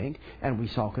 I think. And we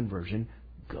saw conversion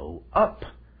go up.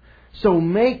 So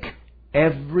make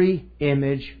every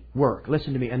image work.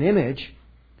 Listen to me. An image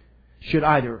should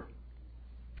either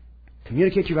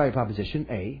communicate your value proposition,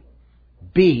 A.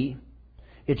 B.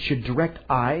 It should direct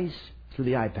eyes through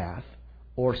the eye path.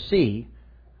 Or C.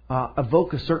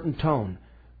 evoke a certain tone.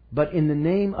 But in the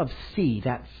name of C,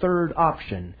 that third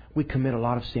option, we commit a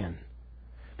lot of sin.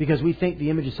 Because we think the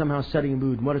image is somehow setting a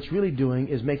mood. And what it's really doing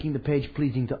is making the page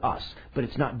pleasing to us. But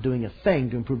it's not doing a thing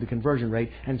to improve the conversion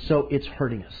rate. And so it's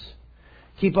hurting us.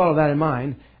 Keep all of that in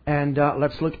mind. And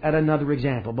let's look at another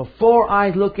example. Before I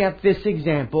look at this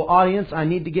example, audience, I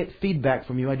need to get feedback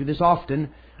from you. I do this often.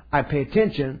 I pay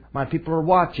attention. My people are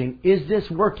watching. Is this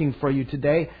working for you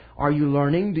today? Are you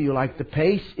learning? Do you like the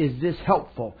pace? Is this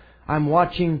helpful? I'm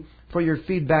watching for your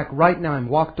feedback right now. I'm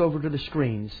walked over to the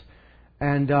screens.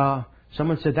 And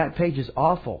someone said, that page is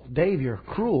awful. Dave, you're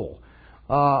cruel.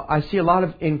 I see a lot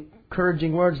of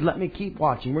encouraging words. Let me keep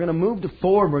watching. We're going to move to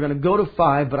 4. We're going to go to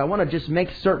 5. But I want to just make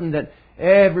certain that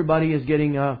everybody is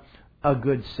getting a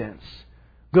good sense.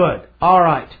 Good. All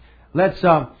right. Let's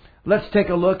take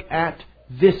a look at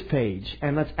this page.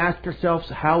 And let's ask ourselves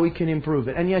how we can improve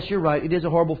it. And yes, you're right. It is a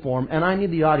horrible form. And I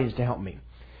need the audience to help me.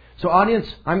 So audience,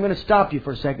 I'm going to stop you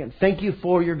for a second. Thank you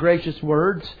for your gracious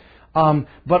words.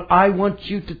 But I want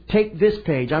you to take this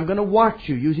page. I'm going to watch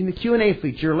you using the Q&A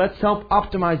feature. Let's help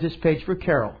optimize this page for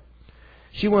Carol.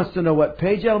 She wants to know what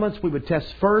page elements we would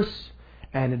test first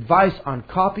and advice on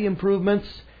copy improvements.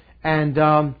 And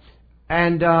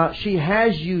she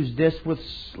has used this with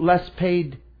less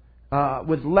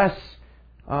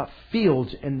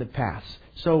fields in the past.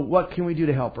 So what can we do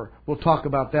to help her? We'll talk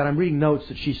about that. I'm reading notes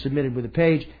that she submitted with the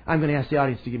page. I'm going to ask the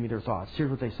audience to give me their thoughts.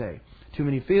 Here's what they say. Too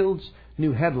many fields,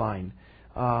 new headline,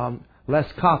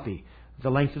 less copy, the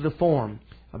length of the form,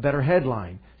 a better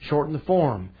headline, shorten the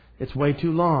form, it's way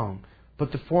too long,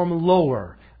 put the form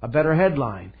lower, a better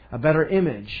headline, a better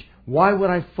image. Why would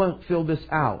I fill this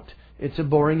out? It's a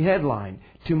boring headline,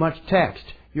 too much text.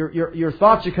 Your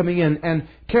thoughts are coming in. And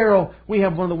Carol, we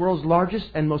have one of the world's largest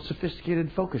and most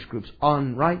sophisticated focus groups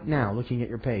on right now looking at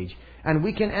your page. And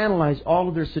we can analyze all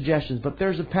of their suggestions, but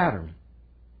there's a pattern.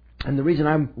 And the reason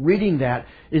I'm reading that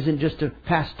isn't just to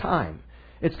pass time.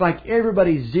 It's like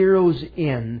everybody zeroes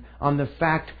in on the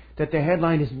fact that the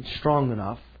headline isn't strong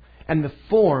enough and the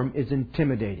form is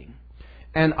intimidating.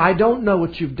 And I don't know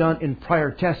what you've done in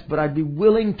prior tests, but I'd be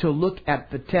willing to look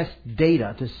at the test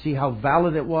data to see how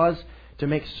valid it was, to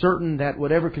make certain that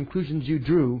whatever conclusions you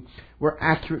drew were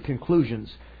accurate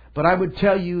conclusions. But I would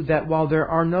tell you that while there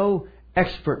are no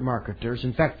expert marketers,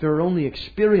 in fact, there are only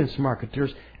experienced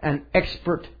marketers and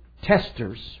expert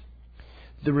testers,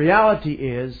 the reality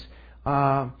is,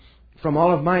 from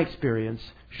all of my experience,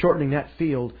 shortening that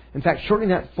field, in fact, shortening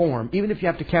that form, even if you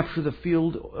have to capture the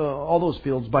field, all those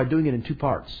fields by doing it in 2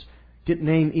 parts. Get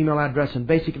name, email address, and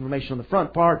basic information on the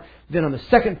front part. Then on the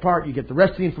second part, you get the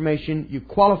rest of the information. You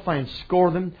qualify and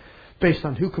score them based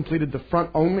on who completed the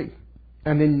front only,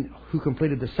 and then who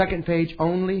completed the second page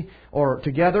only or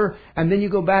together. And then you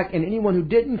go back, and anyone who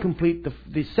didn't complete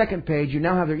the second page, you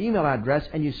now have their email address,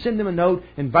 and you send them a note,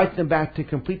 invite them back to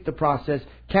complete the process,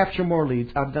 capture more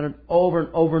leads. I've done it over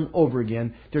and over and over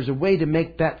again. There's a way to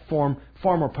make that form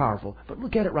far more powerful. But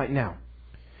look at it right now.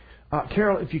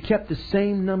 Carol, if you kept the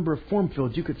same number of form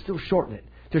fields, you could still shorten it.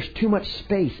 There's too much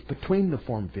space between the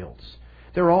form fields.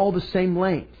 They're all the same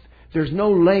length. There's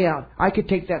no layout. I could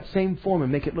take that same form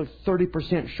and make it look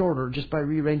 30% shorter just by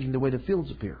rearranging the way the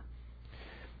fields appear.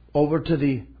 Over to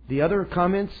the other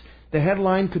comments. The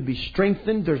headline could be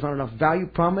strengthened. There's not enough value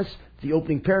promised. The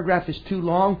opening paragraph is too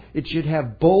long. It should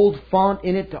have bold font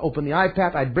in it to open the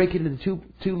iPad. I'd break it into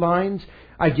two lines.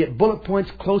 I'd get bullet points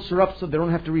closer up so they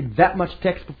don't have to read that much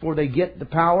text before they get the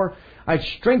power. I'd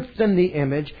strengthen the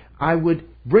image. I would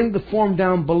bring the form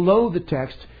down below the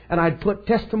text, and I'd put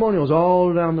testimonials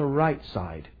all down the right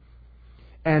side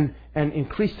and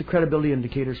increase the credibility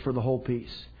indicators for the whole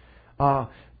piece.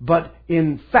 But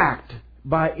in fact,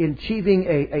 by achieving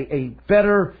a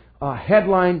better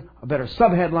headline, a better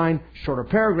subheadline, shorter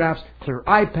paragraphs, clear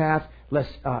iPath, less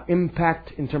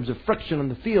impact in terms of friction on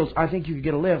the fields, I think you could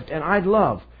get a lift. And I'd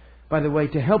love, by the way,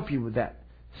 to help you with that.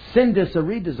 Send us a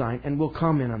redesign and we'll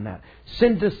comment on that.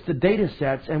 Send us the data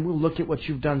sets and we'll look at what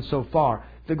you've done so far.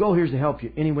 The goal here is to help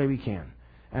you any way we can.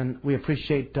 And we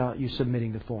appreciate you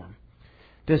submitting the form.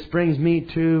 This brings me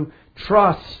to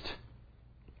trust.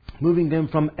 Moving them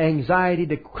from anxiety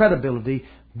to credibility.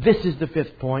 This is the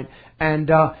 5th point.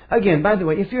 And again, by the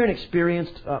way, if you're an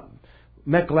experienced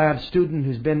MECLAB student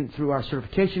who's been through our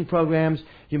certification programs,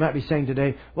 you might be saying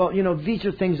today, well, these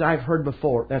are things I've heard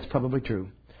before. That's probably true.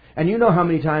 And you know how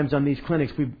many times on these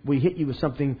clinics we hit you with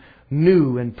something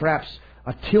new and perhaps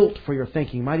a tilt for your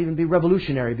thinking. Might even be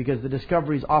revolutionary because the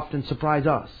discoveries often surprise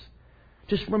us.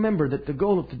 Just remember that the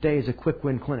goal of today is a quick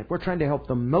win clinic. We're trying to help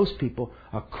the most people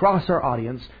across our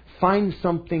audience find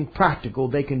something practical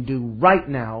they can do right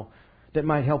now that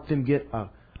might help them get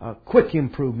quick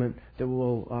improvement that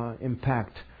will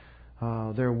impact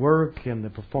their work and the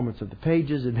performance of the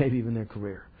pages and maybe even their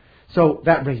career. So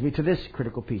that brings me to this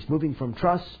critical piece, moving from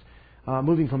trust,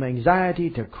 moving from anxiety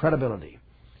to credibility.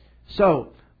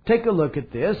 So take a look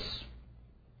at this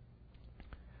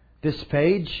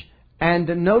page, and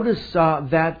notice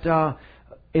that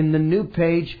in the new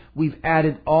page we've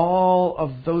added all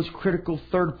of those critical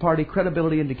third-party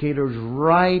credibility indicators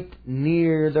right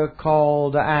near the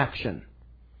call to action.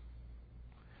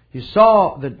 You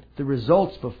saw the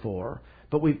results before,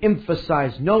 but we've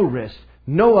emphasized no risk,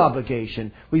 no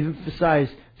obligation. We've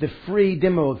emphasized the free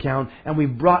demo account, and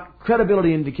we've brought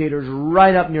credibility indicators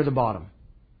right up near the bottom.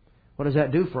 What does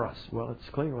that do for us? Well, it's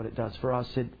clear what it does for us.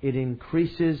 It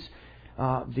increases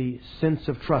the sense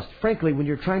of trust. Frankly, when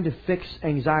you're trying to fix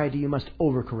anxiety, you must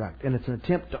overcorrect, and it's an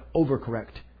attempt to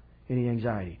overcorrect any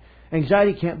anxiety.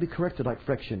 Anxiety can't be corrected like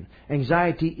friction.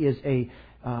 Anxiety is a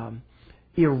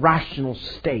irrational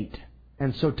state.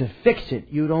 And so to fix it,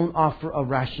 you don't offer a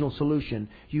rational solution.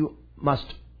 You must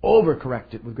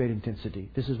overcorrect it with great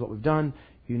intensity. This is what we've done.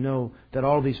 You know that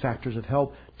all of these factors have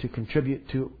helped to contribute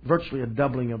to virtually a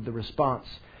doubling of the response.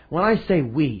 When I say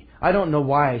we, I don't know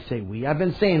why I say we. I've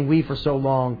been saying we for so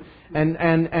long. And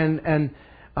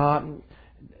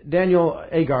Daniel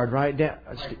Agard, right?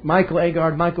 Michael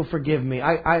Agard. Michael, forgive me.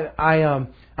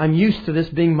 I'm used to this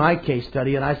being my case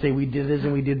study, and I say we did this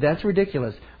and we did that. That's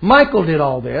ridiculous. Michael did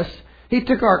all this. He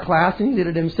took our class and he did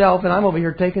it himself, and I'm over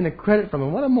here taking the credit from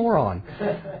him. What a moron.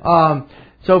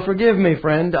 So forgive me,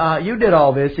 friend. You did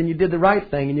all this, and you did the right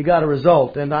thing, and you got a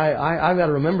result. And I've got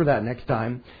to remember that next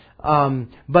time.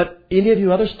 But any of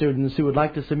you other students who would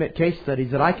like to submit case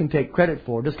studies that I can take credit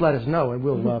for, just let us know, and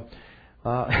we'll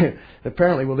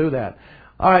apparently we'll do that.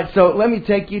 All right, so let me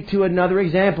take you to another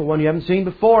example, one you haven't seen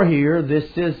before here. This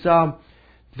is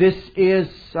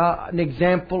an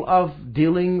example of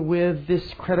dealing with this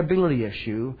credibility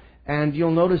issue. And you'll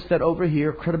notice that over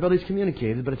here, credibility is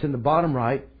communicated, but it's in the bottom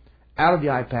right, out of the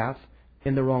iPath,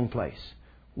 in the wrong place.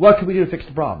 What can we do to fix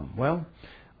the problem? Well,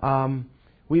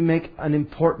 we make an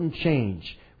important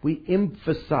change. We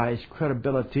emphasize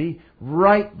credibility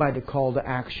right by the call to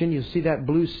action. You see that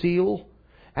blue seal?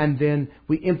 And then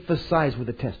we emphasize with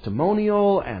a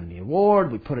testimonial and the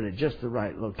award. We put it at just the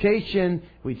right location.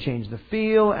 We change the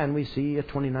feel, and we see a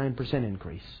 29%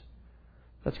 increase.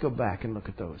 Let's go back and look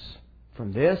at those.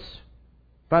 From this,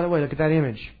 by the way, look at that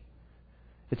image.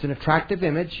 It's an attractive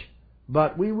image,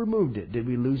 but we removed it. Did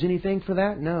we lose anything for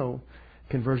that? No.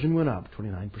 Conversion went up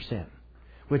 29%.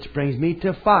 Which brings me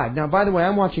to 5. Now, by the way,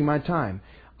 I'm watching my time.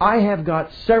 I have got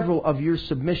several of your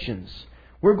submissions.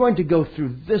 We're going to go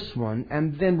through this one,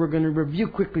 and then we're going to review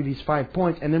quickly these 5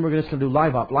 points, and then we're just going to do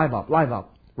live up,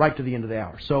 right to the end of the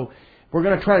hour. So we're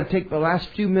going to try to take the last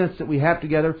few minutes that we have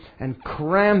together and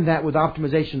cram that with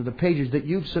optimization of the pages that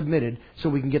you've submitted so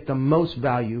we can get the most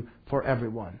value for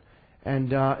everyone.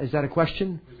 And is that a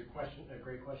question? There's a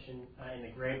great question in the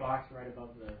gray box right above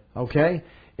the... Okay.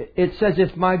 It says,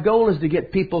 if my goal is to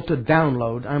get people to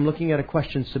download, I'm looking at a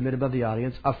question submitted by the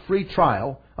audience, a free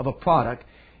trial of a product,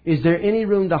 is there any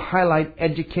room to highlight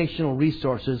educational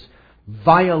resources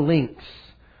via links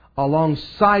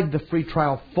alongside the free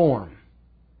trial form?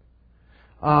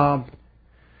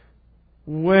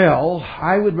 Well,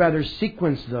 I would rather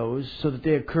sequence those so that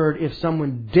they occurred if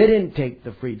someone didn't take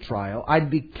the free trial.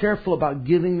 I'd be careful about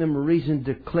giving them a reason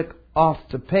to click off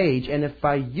the page, and if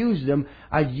I use them,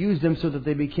 I'd use them so that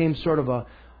they became sort of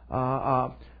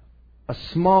a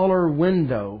smaller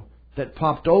window that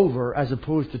popped over as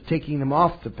opposed to taking them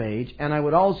off the page. And I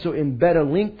would also embed a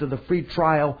link to the free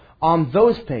trial on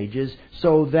those pages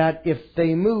so that if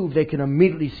they move, they can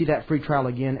immediately see that free trial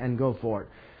again and go for it.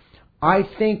 I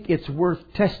think it's worth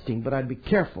testing, but I'd be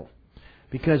careful,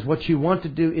 because what you want to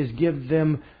do is give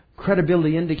them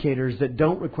credibility indicators that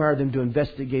don't require them to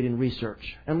investigate and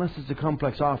research, unless it's a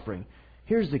complex offering.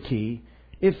 Here's the key.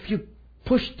 If you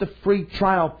push the free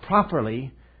trial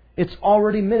properly, it's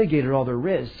already mitigated all their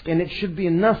risk, and it should be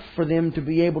enough for them to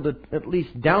be able to at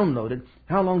least download it.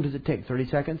 How long does it take? 30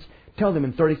 seconds? Tell them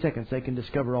in 30 seconds they can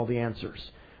discover all the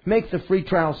answers. Make the free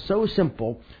trial so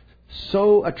simple,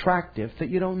 so attractive, that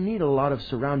you don't need a lot of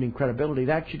surrounding credibility.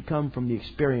 That should come from the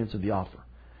experience of the offer.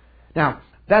 Now,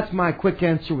 that's my quick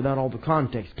answer without all the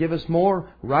context. Give us more,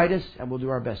 write us, and we'll do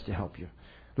our best to help you.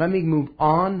 Let me move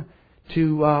on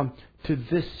to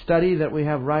this study that we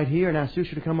have right here, and ask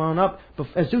Zusha to come on up.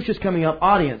 As Zusha's coming up,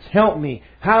 audience, help me.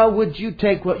 How would you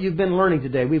take what you've been learning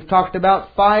today? We've talked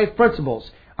about 5 principles.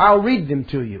 I'll read them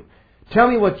to you. Tell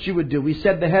me what you would do. We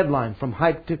said the headline, from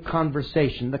hype to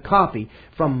conversation. The copy,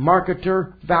 from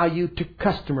marketer value to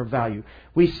customer value.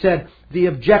 We said the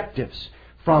objectives,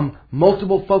 from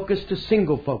multiple focus to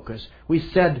single focus. We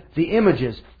said the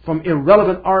images from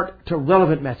irrelevant art to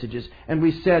relevant messages. And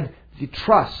we said the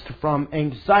trust from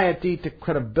anxiety to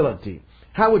credibility.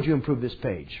 How would you improve this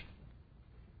page?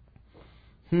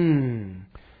 In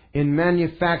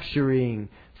manufacturing,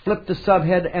 flip the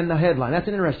subhead and the headline. That's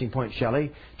an interesting point,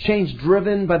 Shelley. Change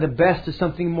driven by the best to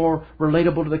something more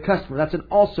relatable to the customer. That's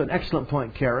also an excellent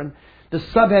point, Karen. The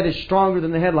subhead is stronger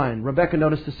than the headline. Rebecca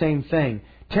noticed the same thing.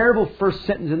 Terrible first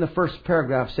sentence in the first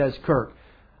paragraph, says Kirk.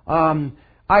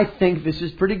 I think this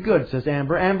is pretty good, says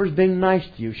Amber. Amber's being nice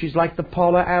to you. She's like the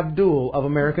Paula Abdul of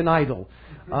American Idol.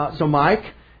 So, Mike,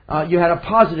 you had a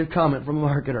positive comment from a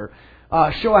marketer.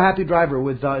 Show a happy driver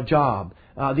with a job.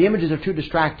 The images are too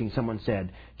distracting, someone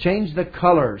said. Change the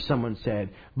color, someone said.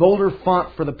 Bolder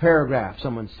font for the paragraph,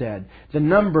 someone said. The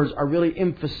numbers are really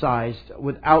emphasized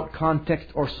without context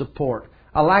or support.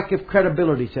 A lack of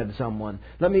credibility, said someone.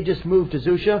 Let me just move to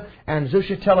Zusha. And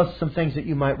Zusha, tell us some things that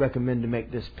you might recommend to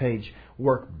make this page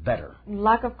work better.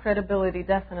 Lack of credibility,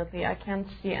 definitely. I can't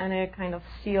see any kind of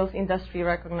seals, industry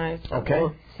recognized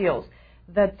seals.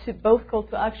 Both call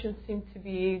to actions seem to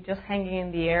be just hanging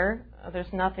in the air.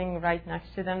 There's nothing right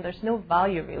next to them. There's no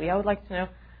value, really. I would like to know.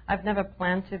 I've never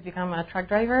planned to become a truck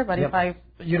driver, but if I...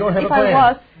 You don't have a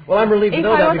plan. Well, I'm relieved to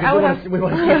know that because we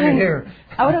want to keep you here.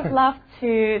 I would have loved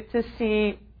to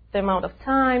see the amount of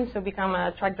time, so become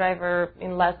a truck driver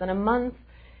in less than a month,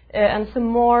 and some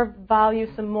more value,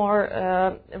 some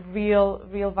more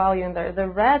real value in there. The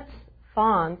red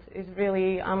font is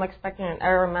really, I'm expecting an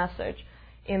error message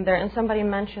in there. And somebody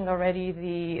mentioned already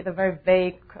the very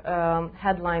vague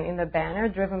headline in the banner,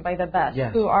 driven by the best.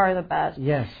 Yes. Who are the best?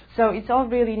 Yes. So it's all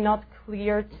really not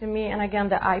clear to me. And again,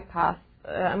 the iPath.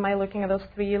 Am I looking at those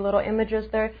three little images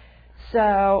there?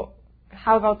 So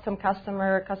how about some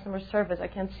customer service? I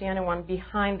can't see anyone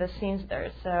behind the scenes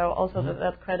there. So also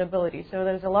that credibility. So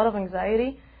there's a lot of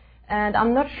anxiety. And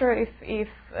I'm not sure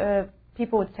if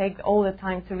people would take all the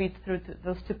time to read through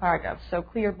those two paragraphs. So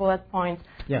clear bullet points,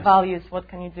 yes. Values, what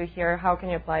can you do here, how can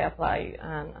you apply,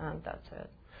 and that's it.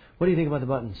 What do you think about the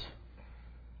buttons?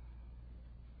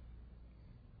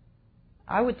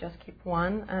 I would just keep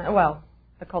one.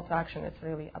 The call to action is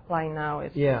really apply now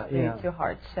is really too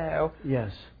hard. So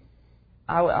yes,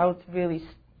 I would really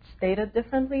state it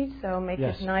differently. So make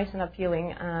yes. it nice and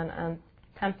appealing and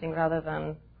tempting rather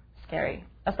than scary.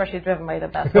 Especially driven by the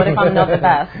best. What if I'm not the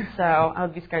best? So I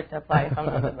would be scared to apply if I'm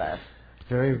not the best.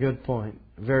 Very good point.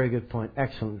 Very good point.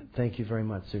 Excellent. Thank you very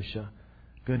much, Zusha.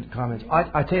 Good comments.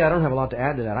 I tell you, I don't have a lot to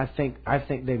add to that. I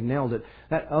think they've nailed it.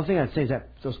 The other thing I'd say is that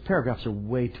those paragraphs are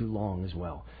way too long as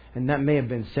well. And that may have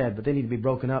been said, but they need to be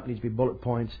broken up, need to be bullet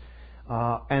points.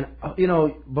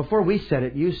 Before we said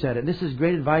it, you said it. This is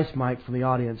great advice, Mike, from the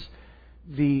audience.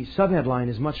 The subheadline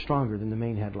is much stronger than the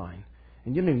main headline.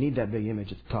 And you don't even need that big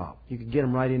image at the top. You can get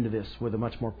them right into this with a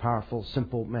much more powerful,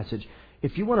 simple message.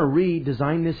 If you want to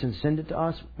redesign this and send it to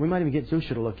us, we might even get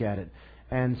Zusha to look at it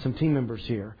and some team members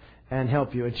here and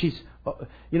help you. And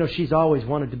she's always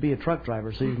wanted to be a truck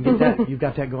driver, so you can get that. You've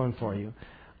got that going for you.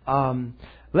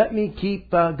 Let me keep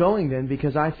going then,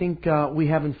 because I think we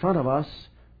have in front of us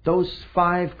those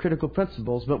 5 critical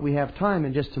principles, but we have time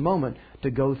in just a moment to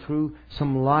go through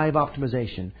some live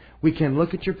optimization. We can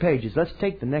look at your pages. Let's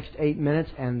take the next 8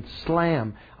 minutes and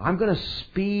slam. I'm going to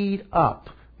speed up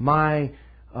my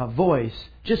voice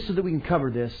just so that we can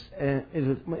cover this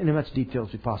in as much detail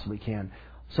as we possibly can.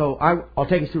 So I'll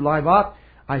take us through live op.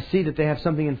 I see that they have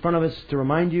something in front of us to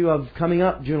remind you of coming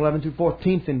up June 11th through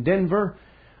 14th in Denver.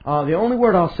 The only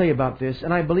word I'll say about this,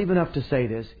 and I believe enough to say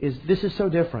this is so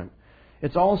different.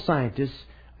 It's all scientists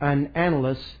and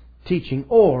analysts teaching,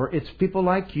 or it's people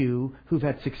like you who've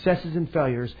had successes and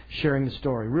failures sharing the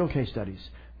story. Real case studies.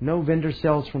 No vendor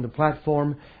sells from the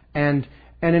platform. And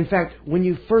in fact, when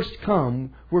you first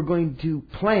come, we're going to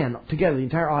plan together, the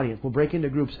entire audience. We'll break into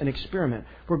groups and experiment.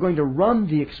 We're going to run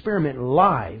the experiment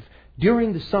live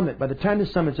during the summit. By the time the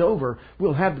summit's over,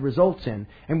 we'll have the results in,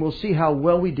 and we'll see how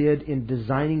well we did in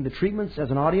designing the treatments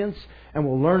as an audience, and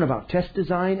we'll learn about test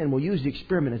design, and we'll use the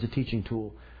experiment as a teaching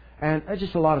tool. And there's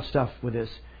just a lot of stuff with this.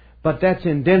 But that's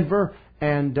in Denver,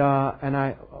 and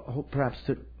I hope perhaps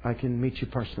that I can meet you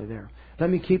personally there.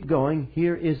 Let me keep going.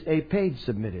 Here is a page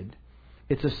submitted.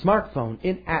 It's a smartphone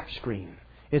in-app screen.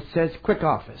 It says Quick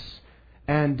Office.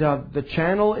 And the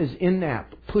channel is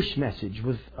in-app, push message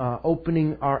with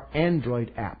opening our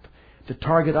Android app. The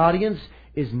target audience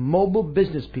is mobile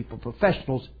business people,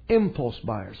 professionals, impulse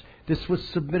buyers. This was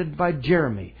submitted by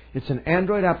Jeremy. It's an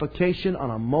Android application on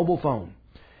a mobile phone.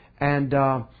 And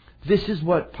this is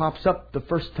what pops up the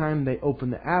first time they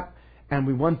open the app, and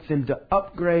we want them to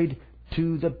upgrade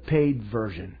to the paid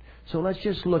version. So let's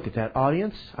just look at that.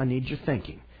 Audience, I need your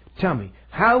thinking. Tell me,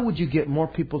 how would you get more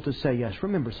people to say yes?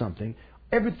 Remember something.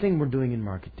 Everything we're doing in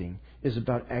marketing is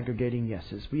about aggregating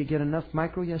yeses. We get enough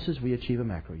micro yeses, we achieve a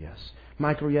macro yes.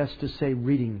 Micro yes to say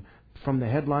reading from the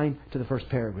headline to the first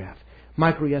paragraph.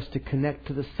 Micro yes to connect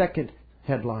to the second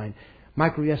headline.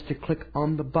 Micro yes to click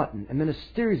on the button. And then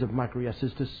a series of micro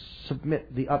yeses to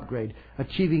submit the upgrade,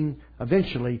 achieving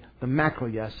eventually the macro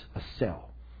yes, a sell.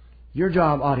 Your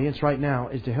job, audience, right now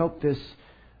is to help this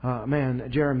man,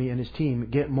 Jeremy, and his team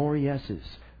get more yeses.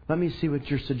 Let me see what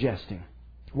you're suggesting.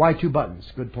 Why 2 buttons?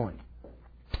 Good point.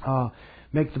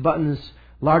 Make the buttons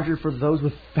larger for those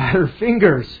with fatter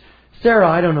fingers. Sarah,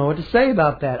 I don't know what to say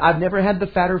about that. I've never had the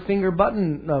fatter finger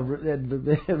button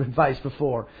advice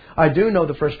before. I do know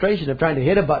the frustration of trying to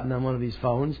hit a button on one of these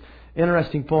phones.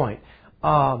 Interesting point.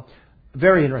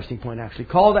 Very interesting point, actually.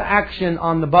 Call to action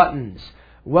on the buttons.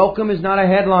 Welcome is not a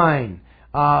headline.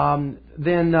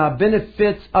 Then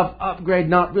benefits of upgrade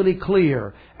not really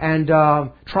clear. And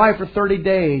try for 30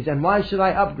 days. And why should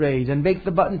I upgrade? And make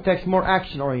the button text more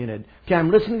action oriented. Okay,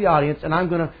 I'm listening to the audience, and I'm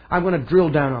gonna drill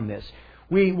down on this.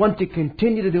 We want to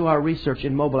continue to do our research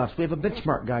in mobile apps. We have a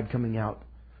benchmark guide coming out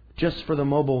just for the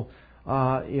mobile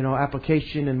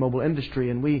application and mobile industry,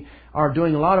 and we are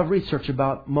doing a lot of research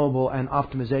about mobile and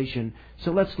optimization.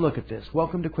 So let's look at this.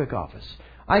 Welcome to Quick Office.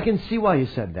 I can see why you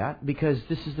said that, because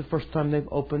this is the first time they've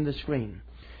opened the screen.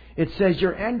 It says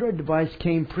your Android device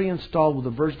came pre-installed with a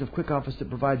version of Quick Office that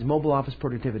provides mobile office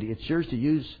productivity. It's yours to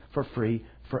use for free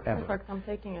forever. Perfect, I'm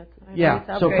taking it.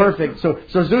 Yeah, so perfect. So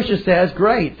Zusha says,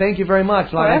 great, thank you very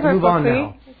much. I'd like to move on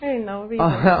now. Okay, no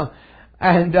reason.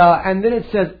 And then it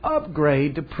says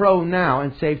upgrade to Pro now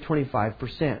and save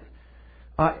 25%.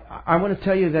 I want to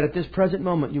tell you that at this present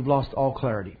moment you've lost all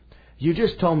clarity. You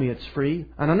just told me it's free,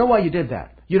 and I know why you did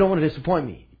that. You don't want to disappoint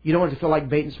me. You don't want it to feel like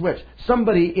bait and switch.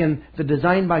 Somebody in the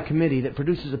Design by Committee that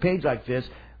produces a page like this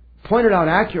pointed out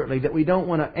accurately that we don't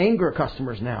want to anger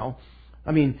customers now.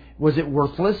 I mean, was it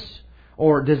worthless,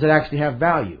 or does it actually have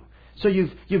value? So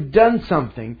you've done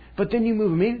something, but then you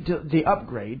move immediately to the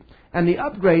upgrade, and the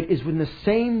upgrade is within the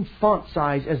same font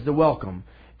size as the welcome.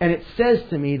 And it says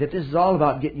to me that this is all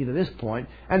about getting you to this point,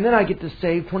 and then I get to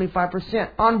save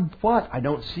 25%. On what? I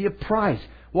don't see a price.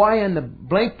 Why in the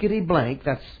blankety blank?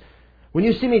 That's when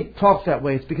you see me talk that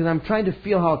way, it's because I'm trying to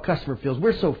feel how a customer feels.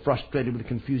 We're so frustrated with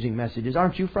confusing messages.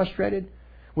 Aren't you frustrated?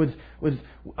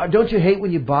 Don't you hate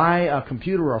when you buy a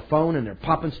computer or a phone and they're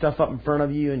popping stuff up in front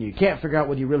of you and you can't figure out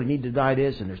whether you really need to buy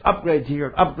this, and there's upgrades here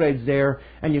and upgrades there,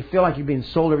 and you feel like you're being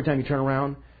sold every time you turn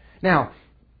around? Now,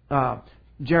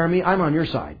 Jeremy, I'm on your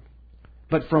side.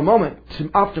 But for a moment, to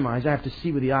optimize, I have to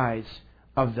see with the eyes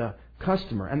of the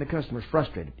customer, and the customer's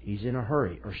frustrated. He's in a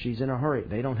hurry, or she's in a hurry.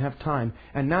 They don't have time.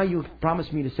 And now you've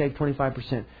promised me to save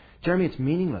 25%. Jeremy, it's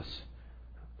meaningless.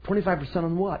 25%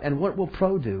 on what? And what will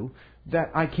Pro do that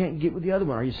I can't get with the other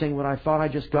one? Are you saying what I thought I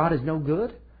just got is no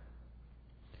good?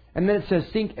 And then it says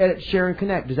sync, edit, share, and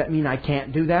connect. Does that mean I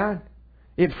can't do that?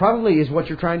 It probably is what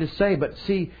you're trying to say. But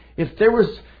see, if there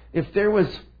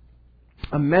was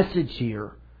a message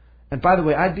here, and by the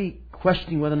way, I'd be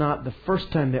questioning whether or not the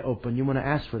first time they open you want to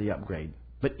ask for the upgrade.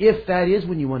 But if that is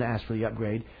when you want to ask for the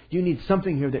upgrade, you need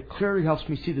something here that clearly helps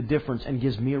me see the difference and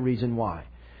gives me a reason why.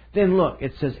 Then look,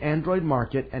 it says Android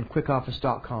Market and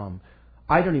QuickOffice.com.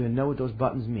 I don't even know what those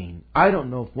buttons mean. I don't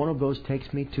know if one of those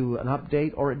takes me to an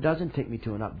update or it doesn't take me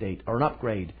to an update or an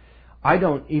upgrade. I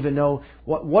don't even know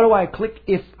what do I click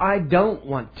if I don't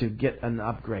want to get an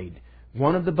upgrade.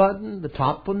 One of the buttons, the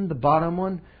top one, the bottom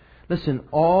one. Listen,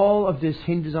 all of this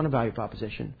hinges on a value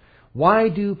proposition. Why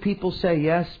do people say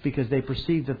yes? Because they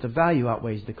perceive that the value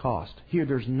outweighs the cost. Here,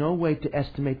 there's no way to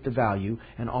estimate the value,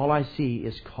 and all I see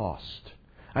is cost.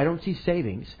 I don't see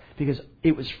savings because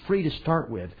it was free to start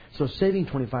with. So saving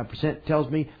 25%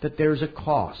 tells me that there's a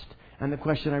cost. And the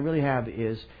question I really have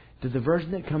is, does the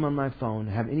version that come on my phone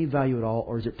have any value at all,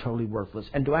 or is it totally worthless?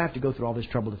 And do I have to go through all this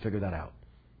trouble to figure that out?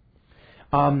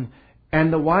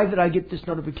 And the why that I get this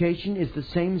notification is the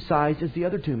same size as the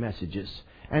other two messages.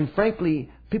 And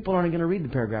frankly, people aren't going to read the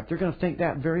paragraph. They're going to think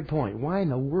that very point. Why in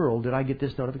the world did I get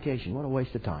this notification? What a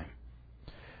waste of time.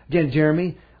 Again,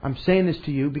 Jeremy, I'm saying this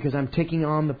to you because I'm taking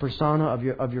on the persona of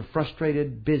your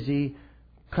frustrated, busy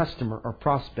customer or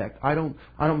prospect. I don't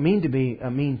mean to be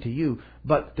mean to you,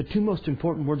 but the two most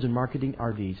important words in marketing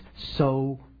are these: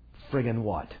 so friggin'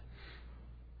 what?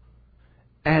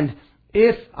 And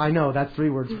if, I know that's 3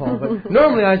 words, Paul, but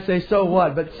normally I say so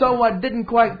what, but so what didn't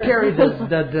quite carry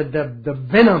the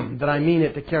venom that I mean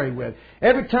it to carry with.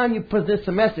 Every time you possess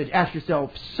a message, ask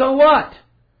yourself, so what?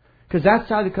 Because that's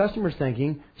how the customer's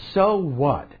thinking, so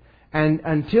what? And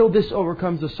until this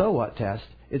overcomes the so what test,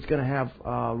 it's going to have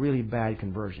really bad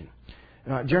conversion.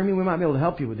 Jeremy, we might be able to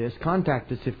help you with this.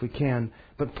 Contact us if we can.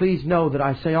 But please know that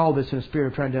I say all this in a spirit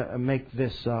of trying to make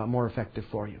this more effective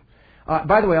for you.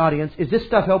 By the way, audience, is this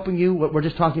stuff helping you, what we're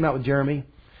just talking about with Jeremy?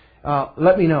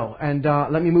 Let me know. And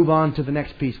let me move on to the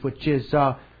next piece, which is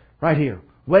right here.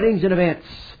 Weddings and events.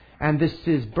 And this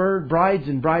is brides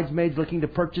and bridesmaids looking to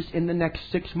purchase in the next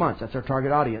 6 months. That's our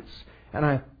target audience.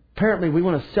 And apparently we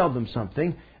want to sell them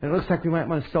something. And it looks like we might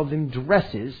want to sell them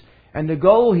dresses. And the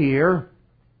goal here,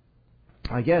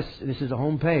 I guess this is a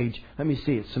home page. Let me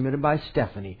see. It's submitted by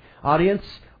Stephanie. Audience,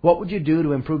 what would you do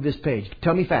to improve this page?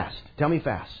 Tell me fast. Tell me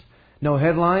fast. No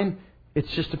headline.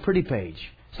 It's just a pretty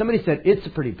page. Somebody said it's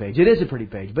a pretty page. It is a pretty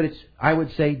page, but it's, I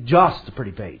would say, just a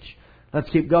pretty page. Let's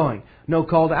keep going. No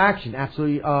call to action.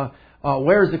 Absolutely.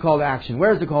 Where's the call to action?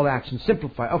 Where's the call to action?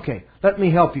 Simplify. Okay, let me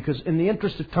help you, because in the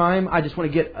interest of time, I just want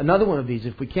to get another one of these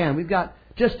if we can. We've got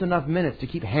just enough minutes to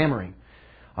keep hammering.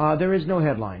 There is no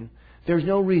headline. There's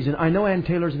no reason. I know Ann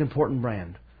Taylor's an important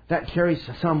brand. That carries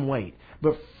some weight.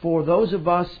 But for those of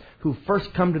us who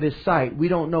first come to this site, we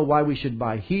don't know why we should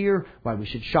buy here, why we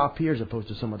should shop here as opposed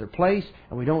to some other place,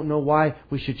 and we don't know why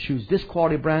we should choose this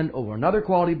quality brand over another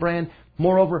quality brand.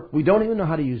 Moreover, we don't even know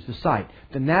how to use the site.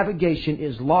 The navigation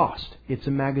is lost. It's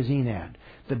a magazine ad.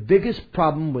 The biggest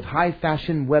problem with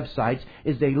high-fashion websites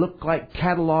is they look like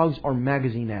catalogs or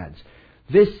magazine ads.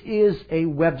 This is a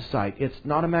website. It's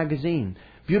not a magazine.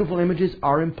 Beautiful images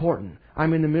are important.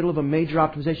 I'm in the middle of a major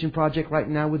optimization project right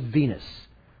now with Venus,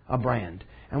 a brand.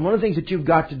 And one of the things that you've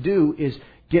got to do is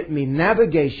get me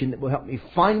navigation that will help me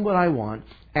find what I want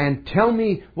and tell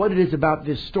me what it is about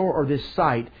this store or this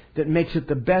site that makes it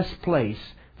the best place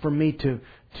for me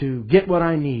to get what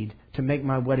I need to make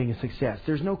my wedding a success.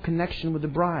 There's no connection with the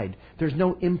bride. There's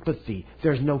no empathy.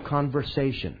 There's no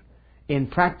conversation. In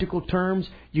practical terms,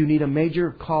 you need a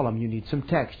major column. You need some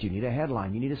text. You need a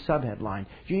headline. You need a subheadline.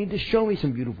 You need to show me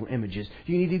some beautiful images.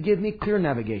 You need to give me clear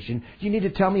navigation. You need to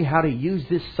tell me how to use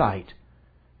this site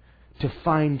to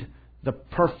find the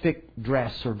perfect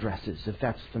dress or dresses, if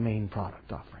that's the main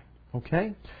product offering.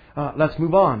 Okay? Let's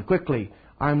move on quickly.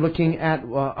 I'm looking at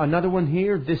another one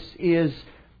here. This is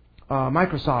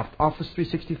Microsoft Office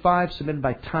 365, submitted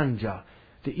by Tanja.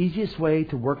 The easiest way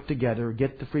to work together,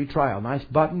 get the free trial. Nice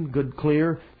button, good,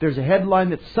 clear. There's a headline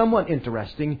that's somewhat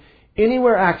interesting.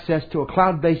 Anywhere access to a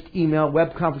cloud-based email,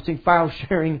 web conferencing, file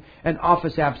sharing, and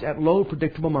Office apps at low,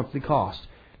 predictable monthly cost.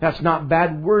 That's not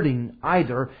bad wording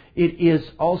either. It is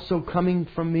also coming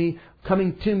to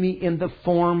me in the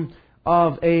form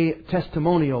of a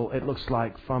testimonial, it looks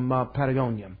like, from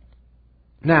Patagonia.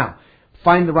 Now,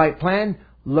 find the right plan,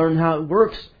 learn how it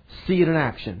works, see it in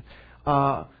action.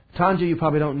 Tanja, you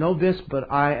probably don't know this,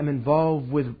 but I am involved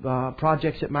with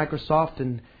projects at Microsoft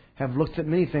and have looked at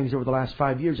many things over the last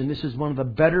 5 years, and this is one of the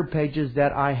better pages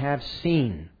that I have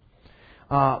seen.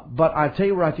 But I'll tell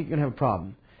you where I think you're going to have a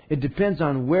problem. It depends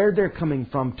on where they're coming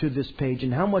from to this page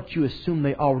and how much you assume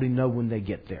they already know when they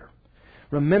get there.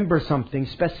 Remember something,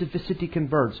 specificity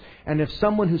converts. And if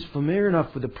someone who's familiar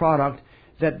enough with the product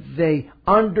that they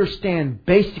understand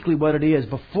basically what it is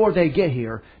before they get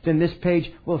here, then this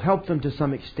page will help them to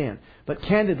some extent. But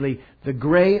candidly, the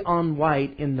gray on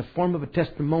white in the form of a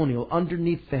testimonial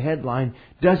underneath the headline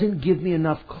doesn't give me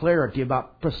enough clarity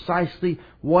about precisely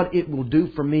what it will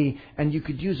do for me, and you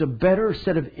could use a better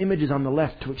set of images on the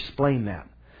left to explain that.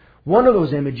 One of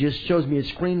those images shows me a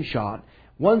screenshot.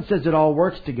 One says it all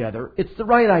works together. It's the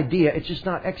right idea, it's just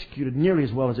not executed nearly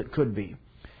as well as it could be.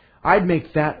 I'd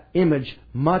make that image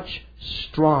much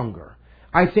stronger.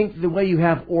 I think the way you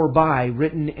have or buy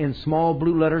written in small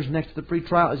blue letters next to the free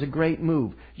trial is a great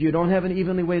move. You don't have an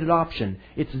evenly weighted option.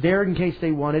 It's there in case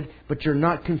they want it, but you're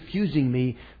not confusing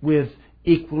me with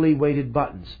equally weighted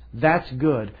buttons. That's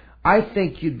good. I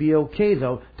think you'd be okay,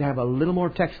 though, to have a little more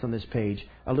text on this page,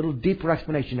 a little deeper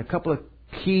explanation, a couple of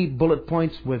key bullet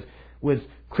points with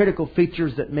critical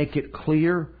features that make it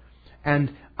clear.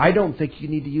 And I don't think you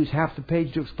need to use half the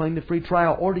page to explain the free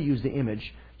trial or to use the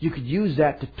image. You could use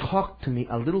that to talk to me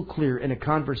a little clearer in a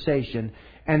conversation.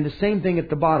 And the same thing at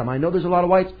the bottom. I know there's a lot of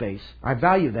white space. I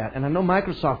value that. And I know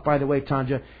Microsoft, by the way,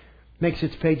 Tanja, makes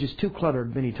its pages too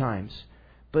cluttered many times.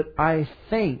 But I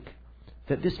think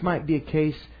that this might be a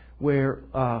case where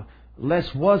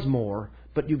less was more,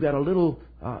 but you've got a little,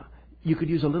 you could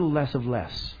use a little less of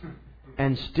less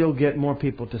and still get more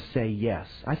people to say yes.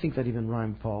 I think that even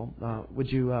rhymed, Paul.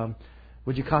 Would you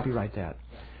copyright that?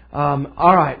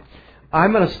 All right.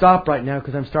 I'm going to stop right now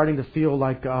because I'm starting to feel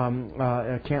like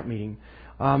a camp meeting.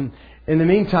 In the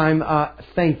meantime,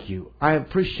 thank you. I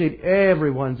appreciate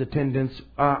everyone's attendance.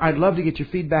 I'd love to get your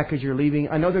feedback as you're leaving.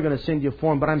 I know they're going to send you a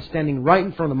form, but I'm standing right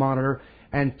in front of the monitor,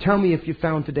 and tell me if you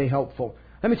found today helpful.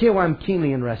 Let me tell you why I'm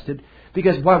keenly interested.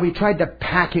 Because while we tried to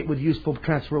pack it with useful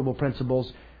transferable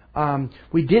principles,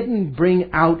 we didn't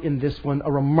bring out in this one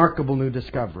a remarkable new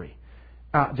discovery.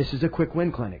 This is a quick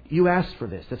win clinic. You asked for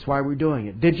this. That's why we're doing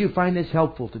it. Did you find this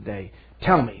helpful today?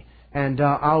 Tell me. And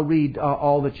I'll read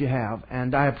all that you have.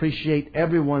 And I appreciate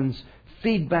everyone's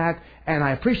feedback. And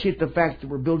I appreciate the fact that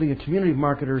we're building a community of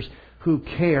marketers who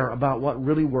care about what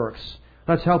really works.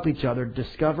 Let's help each other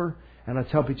discover, and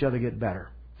let's help each other get better.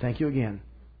 Thank you again.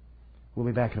 We'll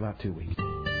be back in about 2 weeks.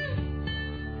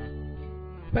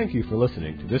 Thank you for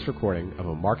listening to this recording of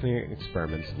a Marketing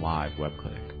Experiments live web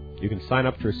clinic. You can sign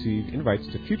up to receive invites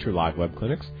to future live web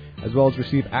clinics, as well as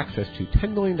receive access to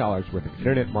 $10 million worth of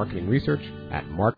internet marketing research at